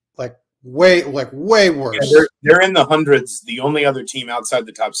 way worse. Yeah, they're in the hundreds. The only other team outside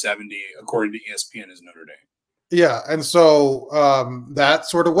the top 70, according to ESPN, is Notre Dame. Yeah, and so that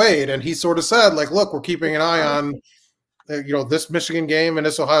sort of weighed, and he sort of said, look, we're keeping an eye on, this Michigan game and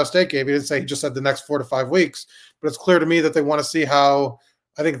this Ohio State game. He didn't say he just said the next 4 to 5 weeks, but it's clear to me that they want to see how,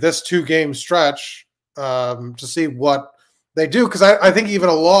 I think, this 2-game stretch to see what they do, because I think even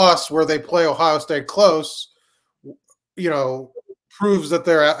a loss where they play Ohio State close, proves that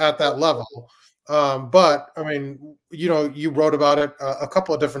they're at that level. But I mean, you wrote about it a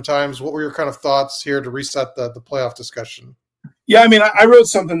couple of different times. What were your kind of thoughts here to reset the playoff discussion? Yeah, I mean, I wrote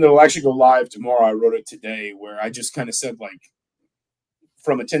something that will actually go live tomorrow. I wrote it today, where I just kind of said,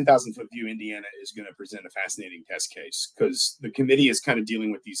 from a 10,000-foot view, Indiana is going to present a fascinating test case, because the committee is kind of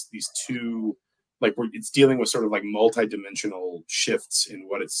dealing with these two, it's dealing with sort of multi-dimensional shifts in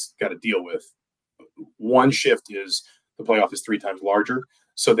what it's got to deal with. One shift is the playoff is 3 times larger,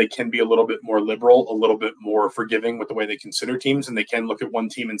 so they can be a little bit more liberal, a little bit more forgiving with the way they consider teams, and they can look at one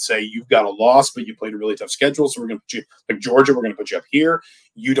team and say, you've got a loss, but you played a really tough schedule, so we're going to put you, like Georgia, we're going to put you up here.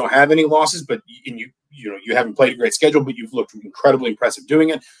 You don't have any losses, but you haven't played a great schedule, but you've looked incredibly impressive doing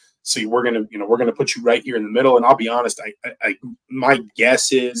it. So we're gonna put you right here in the middle. And I'll be honest, my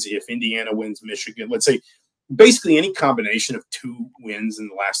guess is if Indiana wins Michigan, let's say basically any combination of 2 wins in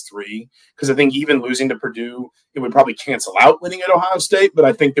the last 3, because I think even losing to Purdue, it would probably cancel out winning at Ohio State. But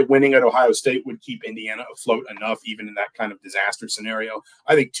I think that winning at Ohio State would keep Indiana afloat enough, even in that kind of disaster scenario.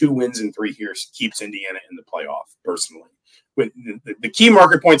 I think 2 wins in 3 here keeps Indiana in the playoff, personally. With the key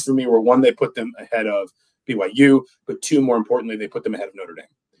marker points for me were, 1, they put them ahead of BYU, but 2, more importantly, they put them ahead of Notre Dame.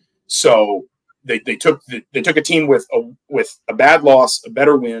 So they took a team with a bad loss, a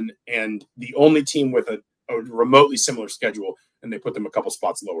better win, and the only team with a remotely similar schedule, and they put them a couple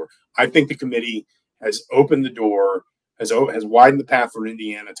spots lower. I think the committee has opened the door, has widened the path for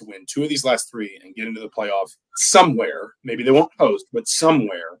Indiana to win 2 of these last 3 and get into the playoff somewhere. Maybe they won't host, but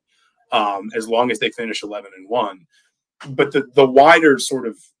somewhere, as long as they finish 11-1. But the wider sort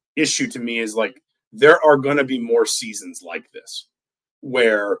of issue to me is, there are going to be more seasons like this,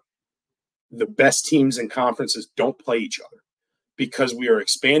 where the best teams in conferences don't play each other, because we are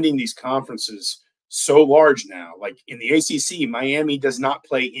expanding these conferences so large now. Like in the ACC, Miami does not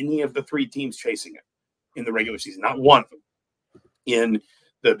play any of the 3 teams chasing it in the regular season, not one of them. In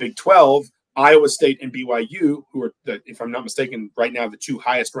the Big 12, Iowa State and BYU, who are, if I'm not mistaken, right now the 2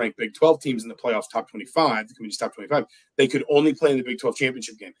 highest ranked Big 12 teams in the playoffs, top 25, the committee's top 25, they could only play in the Big 12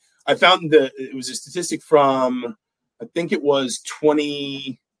 championship game. I found it was a statistic from, I think it was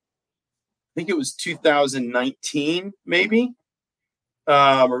 2019, maybe.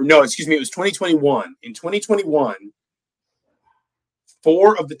 Or no, excuse me, it was 2021. In 2021,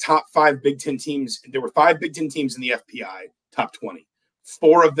 4 of the top 5 Big Ten teams, there were 5 Big Ten teams in the FPI, top 20.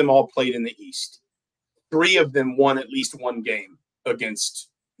 4 of them all played in the East. 3 of them won at least one game against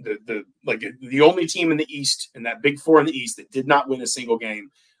the only team in the East, and that Big 4 in the East that did not win a single game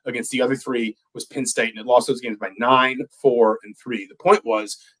against the other 3 was Penn State, and it lost those games by 9, 4, and 3. The point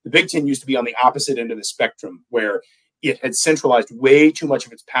was the Big Ten used to be on the opposite end of the spectrum, where it had centralized way too much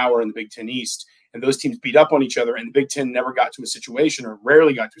of its power in the Big Ten East, and those teams beat up on each other, and the Big Ten never got to a situation, or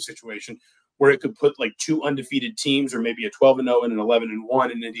rarely got to a situation, where it could put like 2 undefeated teams, or maybe a 12-0 and an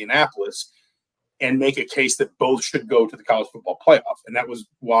 11-1 in Indianapolis, and make a case that both should go to the college football playoff. And that was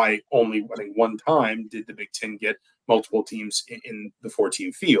why only, I think, one time did the Big Ten get multiple teams in the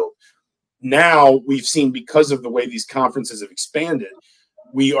 4-team field. Now we've seen, because of the way these conferences have expanded,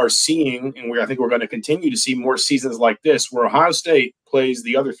 we are seeing, and I think we're going to continue to see more seasons like this, where Ohio State plays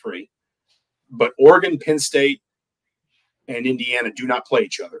the other 3, but Oregon, Penn State, and Indiana do not play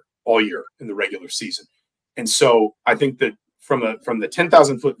each other all year in the regular season. And so I think that from the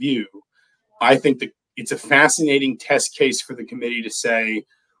 10,000-foot view, I think that it's a fascinating test case for the committee to say,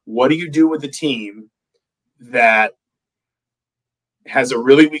 what do you do with a team that has a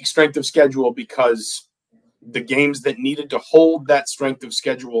really weak strength of schedule, because the games that needed to hold that strength of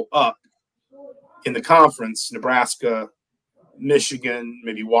schedule up in the conference, Nebraska, Michigan,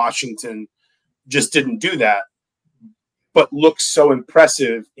 maybe Washington, just didn't do that, but looks so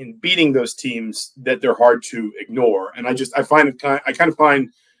impressive in beating those teams that they're hard to ignore. And I kind of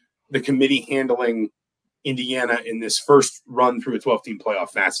find the committee handling Indiana in this first run through a 12-team playoff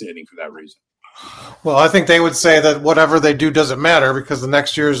fascinating for that reason. Well, I think they would say that whatever they do doesn't matter, because the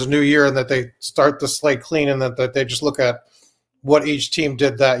next year is a new year, and that they start the slate clean, and that they just look at what each team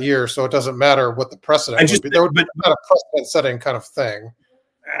did that year. So it doesn't matter what the precedent would be. There would be not a precedent-setting kind of thing.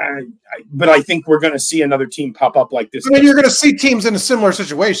 But I think we're going to see another team pop up like this. I mean, you're going to see teams in a similar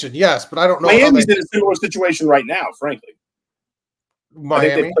situation, yes, but I don't know. Miami's in a similar situation right now, frankly.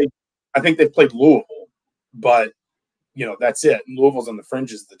 Miami? I think they've played Louisville, but that's it. And Louisville's on the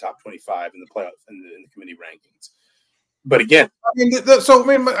fringes of the top 25 in the playoff and in the committee rankings. But again,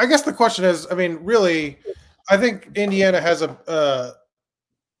 I guess the question is, really, I think Indiana has a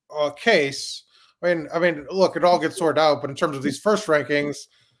case. I mean, look, it all gets sorted out, but in terms of these first rankings,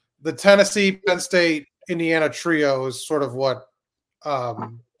 the Tennessee, Penn State, Indiana trio is sort of what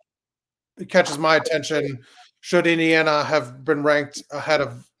it catches my attention. Should Indiana have been ranked ahead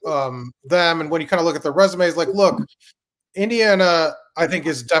of them? And when you kind of look at their resumes, like, look, Indiana, I think,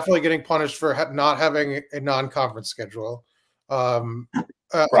 is definitely getting punished for not having a non-conference schedule. And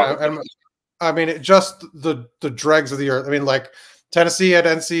I mean, just the dregs of the earth. I mean, like, Tennessee at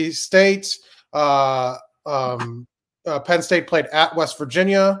NC State, Penn State played at West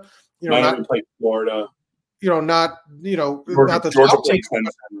Virginia. Miami played Florida. Not Georgia the top team.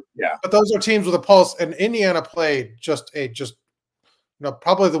 Yeah, but those are teams with a pulse. And Indiana played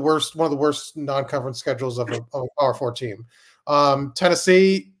probably one of the worst non-conference schedules of a Power 4 team.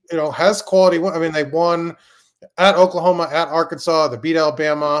 Tennessee, has quality. I mean, they won at Oklahoma, at Arkansas. They beat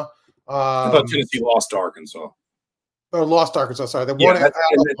Alabama. I thought Tennessee lost to Arkansas. Or lost Arkansas. Sorry, they won at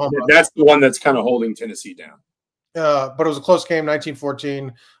Oklahoma. That's the one that's kind of holding Tennessee down. But it was a close game,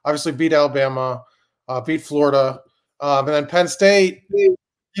 19-14. Obviously, beat Alabama, beat Florida, and then Penn State.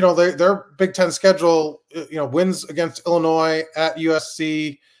 Their Big Ten schedule, wins against Illinois, at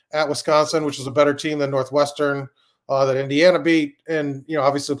USC, at Wisconsin, which is a better team than Northwestern, that Indiana beat, and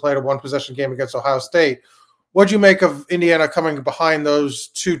obviously played a 1-possession game against Ohio State. What do you make of Indiana coming behind those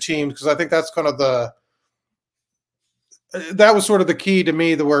 2 teams? Because I think that's kind of that was sort of the key to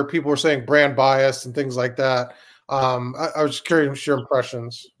me, where people were saying brand bias and things like that. I was just curious your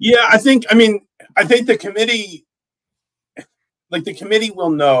impressions. Yeah, I think the committee. Like, the committee will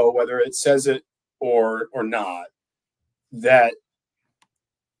know, whether it says it or not, that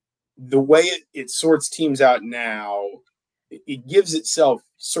the way it sorts teams out now, it gives itself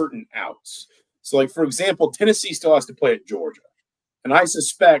certain outs. So, like, for example, Tennessee still has to play at Georgia. And I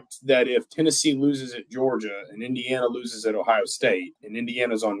suspect that if Tennessee loses at Georgia and Indiana loses at Ohio State, and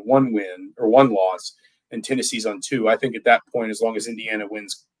Indiana's on 1 win or 1 loss and Tennessee's on 2. I think at that point, as long as Indiana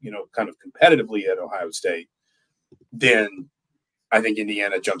wins, kind of competitively at Ohio State, then I think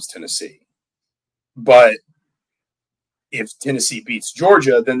Indiana jumps Tennessee. But if Tennessee beats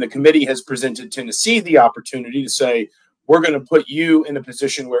Georgia, then the committee has presented Tennessee the opportunity to say, we're going to put you in a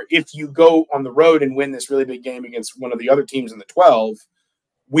position where if you go on the road and win this really big game against one of the other teams in the 12,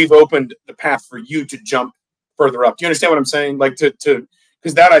 we've opened the path for you to jump further up. Do you understand what I'm saying? Like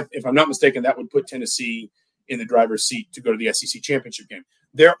because that, if I'm not mistaken, that would put Tennessee in the driver's seat to go to the SEC championship game.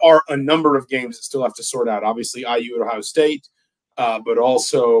 There are a number of games that still have to sort out. Obviously, IU at Ohio State, but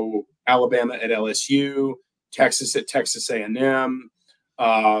also Alabama at LSU, Texas at Texas A&M.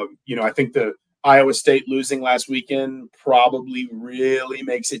 I think the Iowa State losing last weekend probably really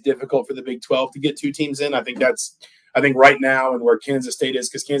makes it difficult for the Big 12 to get 2 teams in. I think right now and where Kansas State is,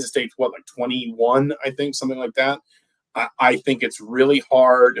 because Kansas State's like 21, I think, something like that. I think it's really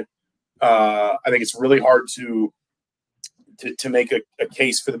hard. I think it's really hard to make a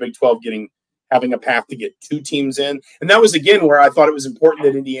case for the Big 12 having a path to get 2 teams in. And that was, again, where I thought it was important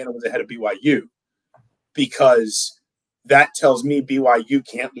that Indiana was ahead of BYU, because that tells me BYU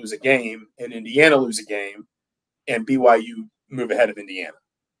can't lose a game and Indiana lose a game and BYU move ahead of Indiana,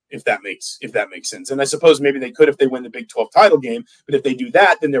 if that makes sense. And I suppose maybe they could if they win the Big 12 title game, but if they do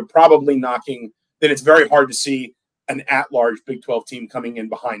that, then they're probably then it's very hard to see an at-large Big 12 team coming in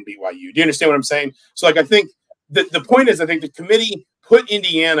behind BYU. Do you understand what I'm saying? So, I think the point is, I think the committee put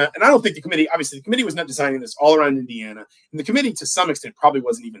Indiana, and I don't think the committee was not designing this all around Indiana, and the committee to some extent probably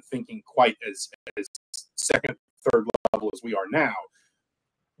wasn't even thinking quite as second, third level as we are now.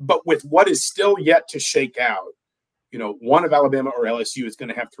 But with what is still yet to shake out, one of Alabama or LSU is going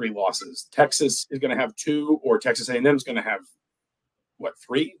to have 3 losses. Texas is going to have 2, or Texas A&M is going to have,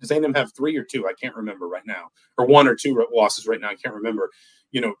 3? Does A&M have 3 or 2? I can't remember right now. Or 1 or 2 losses right now. I can't remember.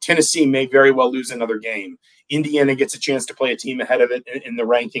 Tennessee may very well lose another game. Indiana gets a chance to play a team ahead of it in the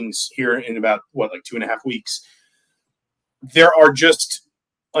rankings here in about, 2.5 weeks. There are just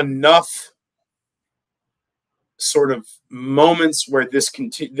enough sort of moments where this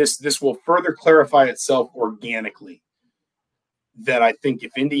will further clarify itself organically, that I think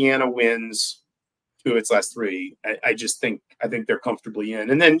if Indiana wins 2 of its last 3, I think they're comfortably in.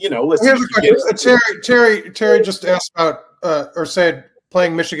 And then, listen. Here's a question. Terry just asked about or said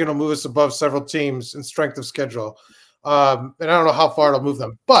playing Michigan will move us above several teams in strength of schedule. And I don't know how far it'll move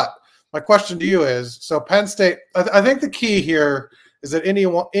them. But my question to you is, so Penn State, I think the key here is that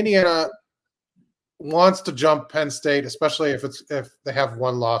Indiana wants to jump Penn State, especially if they have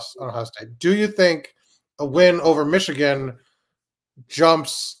 1 loss on Ohio State. Do you think a win over Michigan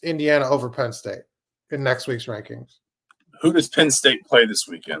jumps Indiana over Penn State in next week's rankings? Who does Penn State play this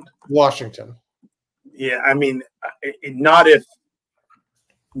weekend? Washington. Yeah, I mean, not if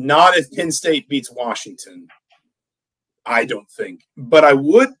Penn State beats Washington, I don't think. But I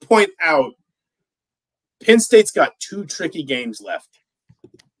would point out Penn State's got 2 tricky games left.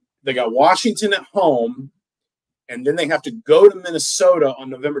 They got Washington at home, and then they have to go to Minnesota on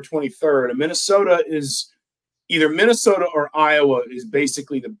November 23rd. And Minnesota or Iowa is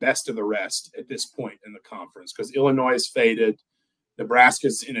basically the best of the rest at this point in the conference, because Illinois is faded,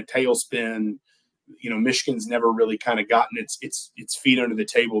 Nebraska's in a tailspin. Michigan's never really kind of gotten its feet under the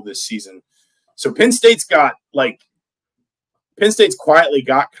table this season. So Penn State's quietly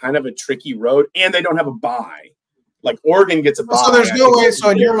got kind of a tricky road, and they don't have a bye. Like Oregon gets a bye. So there's no way.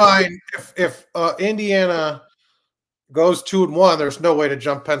 So in your mind, if Indiana goes 2-1, there's no way to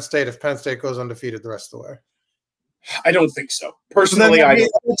jump Penn State if Penn State goes undefeated the rest of the way. I don't think so. Personally,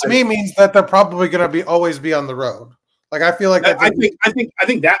 to me means that they're probably going to always be on the road. Like I feel like I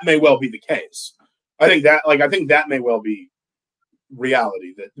think that may well be the case. I think that may well be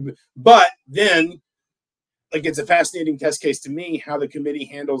reality. But then, it's a fascinating test case to me how the committee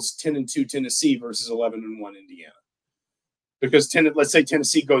handles 10-2 Tennessee versus 11-1 Indiana. Because let's say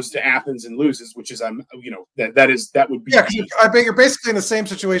Tennessee goes to Athens and loses, which is that would be. Yeah, I bet you're basically in the same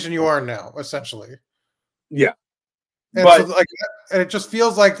situation you are now, essentially. Yeah, and it just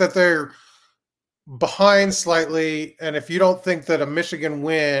feels like that they're behind slightly, and if you don't think that a Michigan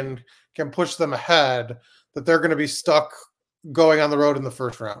win can push them ahead, that they're going to be stuck going on the road in the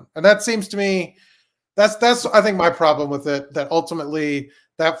first round. And that seems to me that's I think my problem with it. That ultimately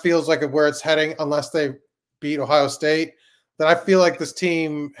that feels like where it's heading, unless they beat Ohio State. That I feel like this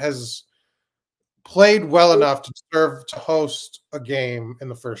team has played well enough to deserve to host a game in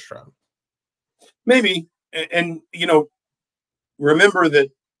the first round. Maybe. And remember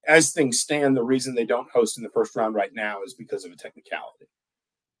that as things stand, the reason they don't host in the first round right now is because of a technicality,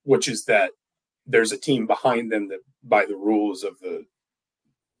 which is that there's a team behind them that by the rules of the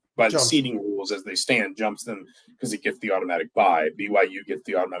by the seeding rules as they stand, jumps them because it gets the automatic bye. BYU gets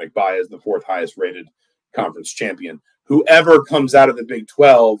the automatic bye as the 4th highest rated conference champion. Whoever comes out of the Big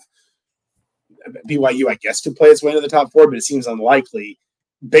 12, BYU, I guess, could play its way into the top 4, but it seems unlikely.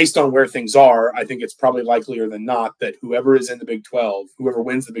 Based on where things are, I think it's probably likelier than not that whoever is in the Big 12, whoever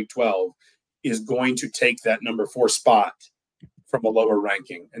wins the Big 12, is going to take that number 4 spot from a lower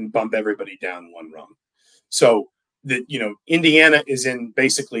ranking and bump everybody down one rung. So that, Indiana is in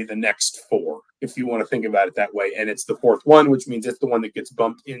basically the next 4, if you want to think about it that way, and it's the 4th one, which means it's the one that gets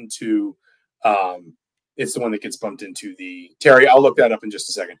bumped into. It's the one that gets bumped into the Terry. I'll look that up in just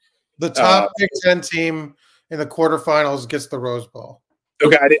a second. The top Big 10 team in the quarterfinals gets the Rose Bowl.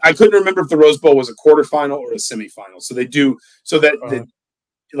 Okay, I couldn't remember if the Rose Bowl was a quarterfinal or a semifinal. So they do so that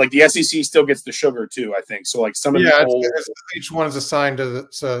like the SEC still gets the sugar too. I think so. Like some of the each one is assigned to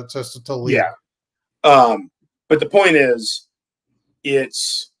lead. Yeah. But the point is,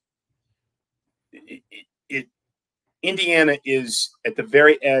 Indiana is at the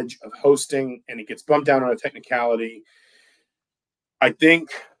very edge of hosting, and it gets bumped down on a technicality. I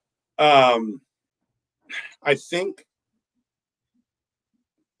think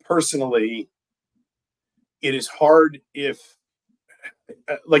personally, it is hard if,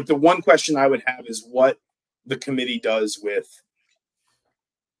 like, the one question I would have is what the committee does with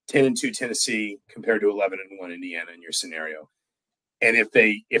 10-2 Tennessee compared to 11-1 Indiana in your scenario. And if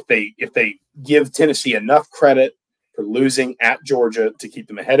they give Tennessee enough credit for losing at Georgia to keep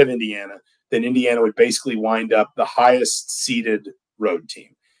them ahead of Indiana, then Indiana would basically wind up the highest seeded road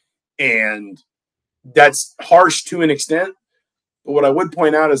team. And that's harsh to an extent. But what I would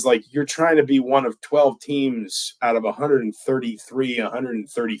point out is, like, you're trying to be one of 12 teams out of 133,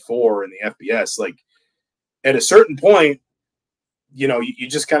 134 in the FBS. Like, at a certain point, you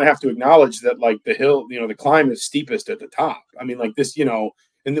just kind of have to acknowledge that, like, the hill, the climb is steepest at the top. I mean, like this, and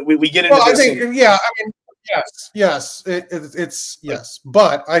we get into this. Yes. It's yes.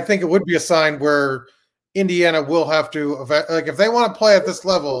 But I think it would be a sign where Indiana will have to, like, if they want to play at this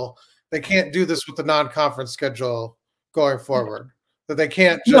level, they can't do this with the non-conference schedule going forward. That they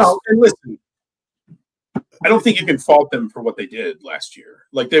can't just. No, and listen, I don't think you can fault them for what they did last year.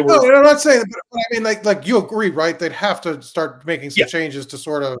 Like, they were. No, I'm not saying that, but I mean, like you agree, right? They'd have to start making some changes to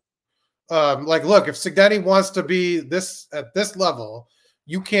sort of, like, look, if Signetti wants to be at this level,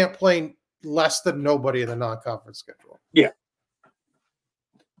 you can't play less than nobody in the non-conference schedule. Yeah.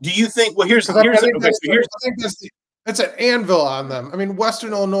 Do you think? Well, it's an anvil on them. I mean,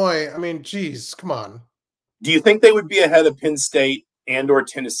 Western Illinois. I mean, geez, come on. Do you think they would be ahead of Penn State and/or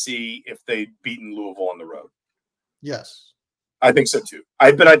Tennessee if they'd beaten Louisville on the road? Yes, I think so too.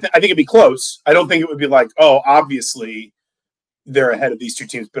 I think it'd be close. I don't think it would be like, oh, obviously they're ahead of these two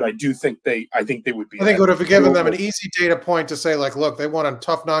teams, but I think they would be. I think it would have given them an easy data point to say, like, look, they won a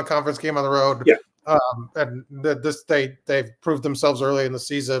tough non-conference game on the road. Yeah. And they've proved themselves early in the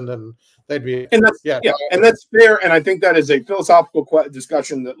season, and they'd be. And that's and that's fair. And I think that is a philosophical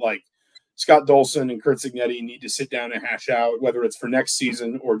discussion that, like, Scott Dolson and Kurt Signetti need to sit down and hash out, whether it's for next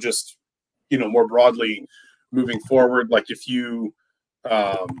season or just, more broadly moving forward. Like, if you,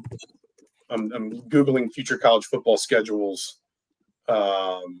 I'm Googling future college football schedules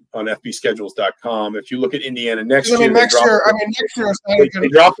on fbschedules.com. If you look at Indiana next year, they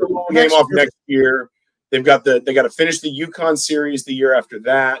dropped the roll game off next year. They got to finish the UConn series the year after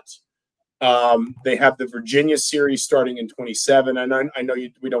that. They have the Virginia series starting in 27, and I know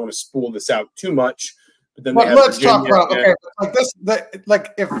we don't want to spool this out too much, but then let's talk about like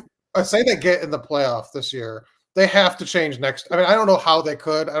if I say they get in the playoff this year, they have to change next. I mean, I don't know how they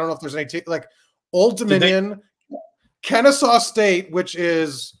could. I don't know if there's any like Old Dominion, Kennesaw State, which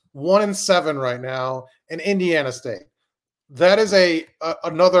is 1-7 right now, and Indiana State. That is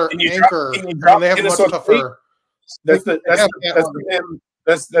another anchor. And they have much tougher. That's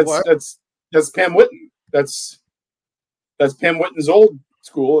Pam Whitten. That's Pam Whitten's old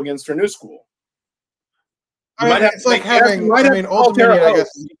school against her new school. You might have to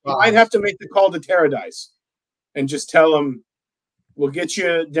make the call to Terradice and just tell them, we'll get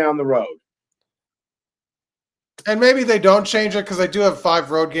you down the road. And maybe they don't change it because they do have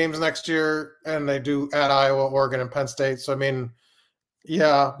 5 road games next year, and they do at Iowa, Oregon, and Penn State. So, I mean,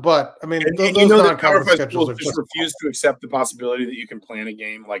 yeah, but I mean, those non-conference schedules just refuse to accept the possibility that you can plan a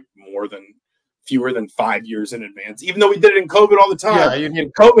game like fewer than 5 years in advance. Even though we did it in COVID all the time. Yeah,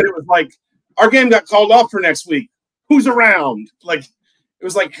 in COVID, it was like our game got called off for next week. Who's around? Like, it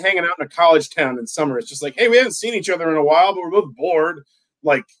was like hanging out in a college town in summer. It's just like, hey, we haven't seen each other in a while, but we're both bored.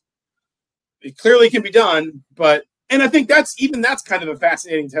 Like, it clearly can be done, and I think that's kind of a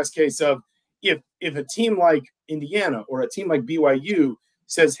fascinating test case of if a team like Indiana or a team like BYU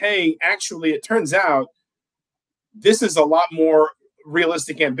says, hey, actually, it turns out this is a lot more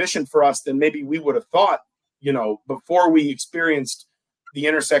realistic ambition for us than maybe we would have thought, before we experienced the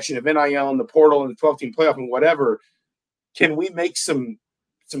intersection of NIL and the portal and the 12-team playoff and whatever. Can we make some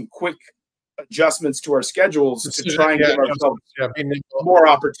quick adjustments to our schedules to try and give ourselves more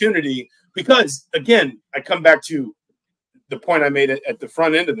opportunity? Because, again, I come back to the point I made at the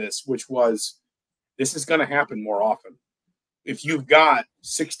front end of this, which was this is going to happen more often. If you've got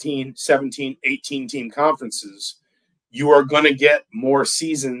 16, 17, 18-team conferences, you are going to get more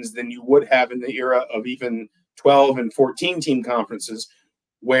seasons than you would have in the era of even 12 and 14-team conferences,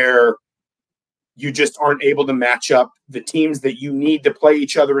 where you just aren't able to match up the teams that you need to play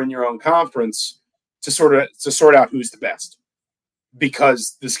each other in your own conference to sort out who's the best,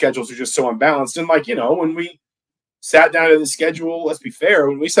 because the schedules are just so unbalanced. And when we sat down to the schedule, let's be fair,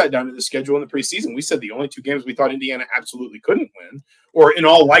 when we sat down to the schedule in the preseason, we said the only two games we thought Indiana absolutely couldn't win, or in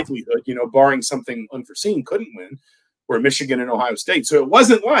all likelihood, barring something unforeseen, couldn't win, were Michigan and Ohio State. So it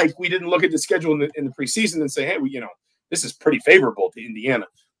wasn't like we didn't look at the schedule in the preseason and say, hey, this is pretty favorable to Indiana.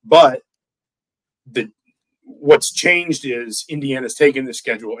 But what's changed is Indiana's taken the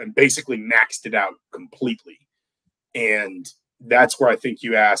schedule and basically maxed it out completely. And that's where I think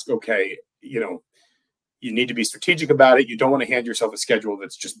you ask, okay, you need to be strategic about it. You don't want to hand yourself a schedule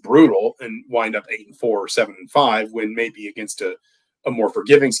that's just brutal and wind up 8-4 or 7-5, when maybe against a more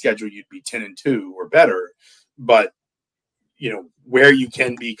forgiving schedule, you'd be 10-2 or better. But, where you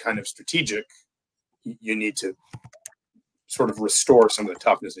can be kind of strategic, you need to sort of restore some of the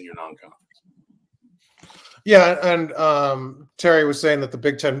toughness in your non-conference. Yeah, and Terry was saying that the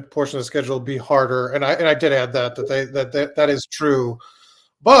Big Ten portion of the schedule will be harder, and I did add that is true.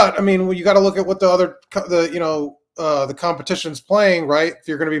 But I mean, you got to look at what the competition's playing, right? If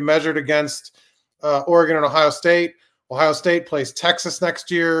you're going to be measured against Oregon and Ohio State plays Texas next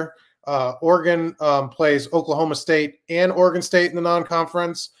year. Oregon plays Oklahoma State and Oregon State in the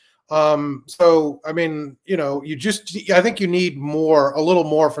non-conference. So I mean, I think you need a little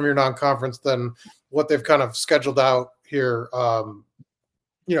more from your non-conference than what they've kind of scheduled out here.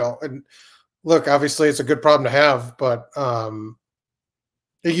 And look, obviously it's a good problem to have, but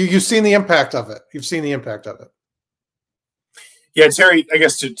you've seen the impact of it. Yeah, Terry, I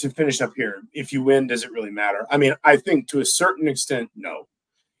guess to finish up here, if you win, does it really matter? I mean, I think to a certain extent, no.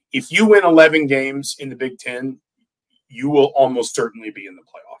 If you win 11 games in the Big Ten, you will almost certainly be in the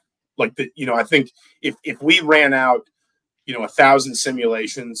playoff. I think if we ran out, 1,000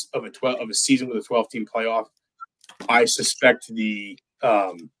 simulations of a season with a 12-team playoff, I suspect the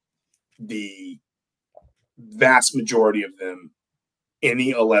vast majority of them,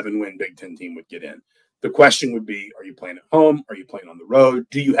 any 11-win Big Ten team would get in. The question would be, are you playing at home? Are you playing on the road?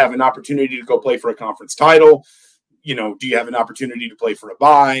 Do you have an opportunity to go play for a conference title? Do you have an opportunity to play for a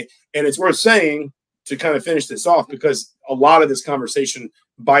bye? And it's worth saying, to kind of finish this off, because a lot of this conversation,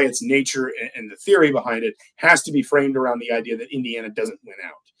 by its nature and the theory behind it, has to be framed around the idea that Indiana doesn't win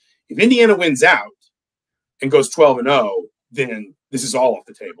out. If Indiana wins out and goes 12-0, then this is all off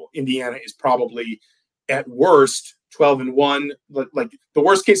the table. Indiana is probably at worst 12-1. Like the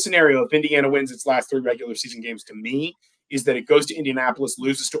worst case scenario, if Indiana wins its last 3 regular season games, to me, is that it goes to Indianapolis,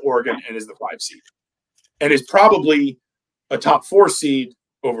 loses to Oregon, and is the 5 seed, and is probably a top 4 seed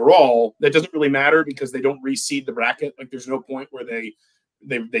overall. That doesn't really matter because they don't reseed the bracket. Like there's no point where they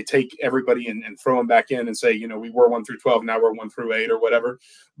take everybody and throw them back in and say, we were 1 through 12, now we're 1 through 8 or whatever.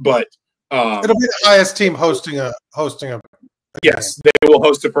 But it'll be the highest team hosting a yes, game. They will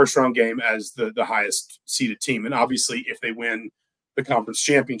host a first round game as the highest seeded team. And obviously if they win the conference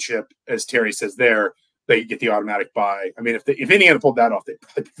championship, as Terry says there, they get the automatic bye. I mean, if Indiana pulled that off, they'd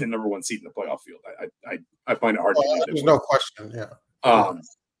probably be the number 1 seed in the playoff field. I find it hard to believe. There's no question, yeah.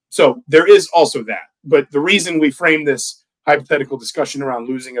 So there is also that. But the reason we frame this hypothetical discussion around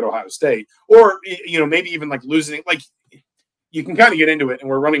losing at Ohio State, or maybe even like losing, like you can kind of get into it, and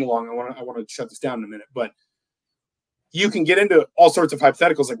we're running along. I want to shut this down in a minute, but you can get into all sorts of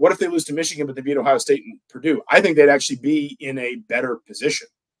hypotheticals. Like, what if they lose to Michigan, but they beat Ohio State and Purdue? I think they'd actually be in a better position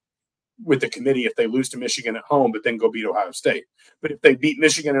with the committee if they lose to Michigan at home, but then go beat Ohio State. But if they beat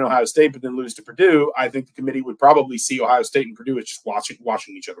Michigan and Ohio State, but then lose to Purdue, I think the committee would probably see Ohio State and Purdue as just watching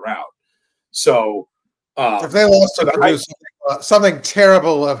each other out. So if they lost to Purdue, something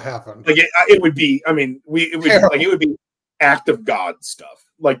terrible will have happened. Like it would be. I mean, it would be act of God stuff.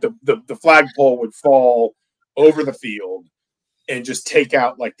 Like the flagpole would fall over the field and just take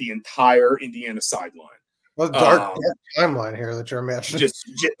out like the entire Indiana sideline. Well, dark timeline here that you're imagining. Just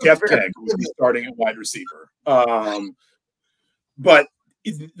Jeff Teague would be starting at wide receiver. But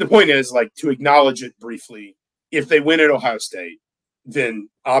the point is, like, to acknowledge it briefly, if they win at Ohio State, then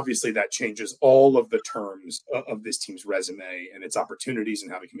obviously that changes all of the terms of this team's resume and its opportunities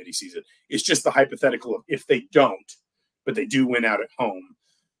and how the committee sees it. It's just the hypothetical of if they don't, but they do win out at home,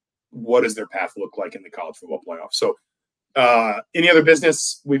 what does their path look like in the college football playoff? So any other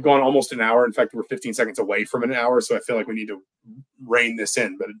business? We've gone almost an hour. In fact, we're 15 seconds away from an hour, so I feel like we need to rein this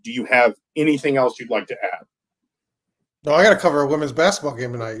in. But do you have anything else you'd like to add? No, I got to cover a women's basketball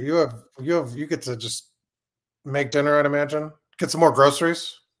game tonight. You get to just make dinner, I'd imagine. Get some more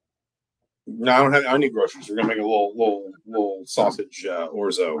groceries. No, I need groceries. We're gonna make a little sausage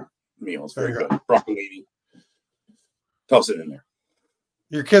orzo meal. It's very good. Broccolini. Toss it in there.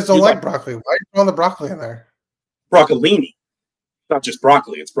 Your kids don't like broccoli. Why are you throwing the broccoli in there? Broccolini, not just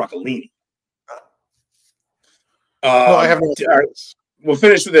broccoli. It's broccolini. No, I have no. Right, we'll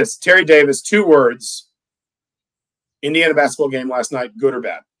finish with this. Terry Davis, 2 words. Indiana basketball game last night, good or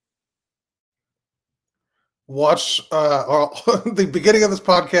bad? Watch the beginning of this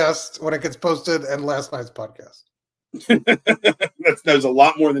podcast when it gets posted and last night's podcast. There's a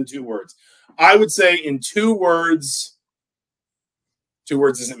lot more than 2 words. I would say in 2 words. 2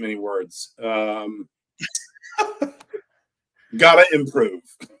 words isn't many words. Gotta improve.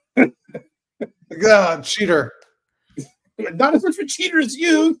 God, cheater. Not as much of a cheater as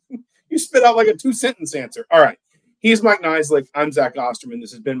you. You spit out like a 2-sentence answer. All right. He's Mike Niziolek. I'm Zach Osterman.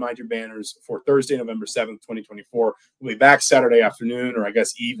 This has been Mind Your Banners for Thursday, November 7th, 2024. We'll be back Saturday afternoon, or I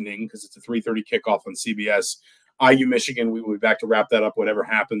guess evening, because it's a 3:30 kickoff on CBS. IU Michigan. We will be back to wrap that up, whatever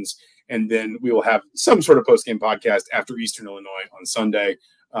happens. And then we will have some sort of post-game podcast after Eastern Illinois on Sunday.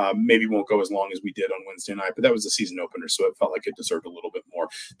 Maybe won't go as long as we did on Wednesday night, but that was the season opener, so it felt like it deserved a little bit more.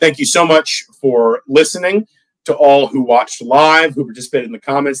 Thank you so much for listening. To all who watched live, who participated in the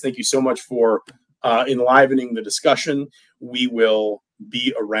comments, thank you so much for enlivening the discussion. We will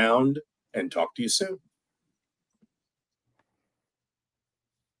be around and talk to you soon.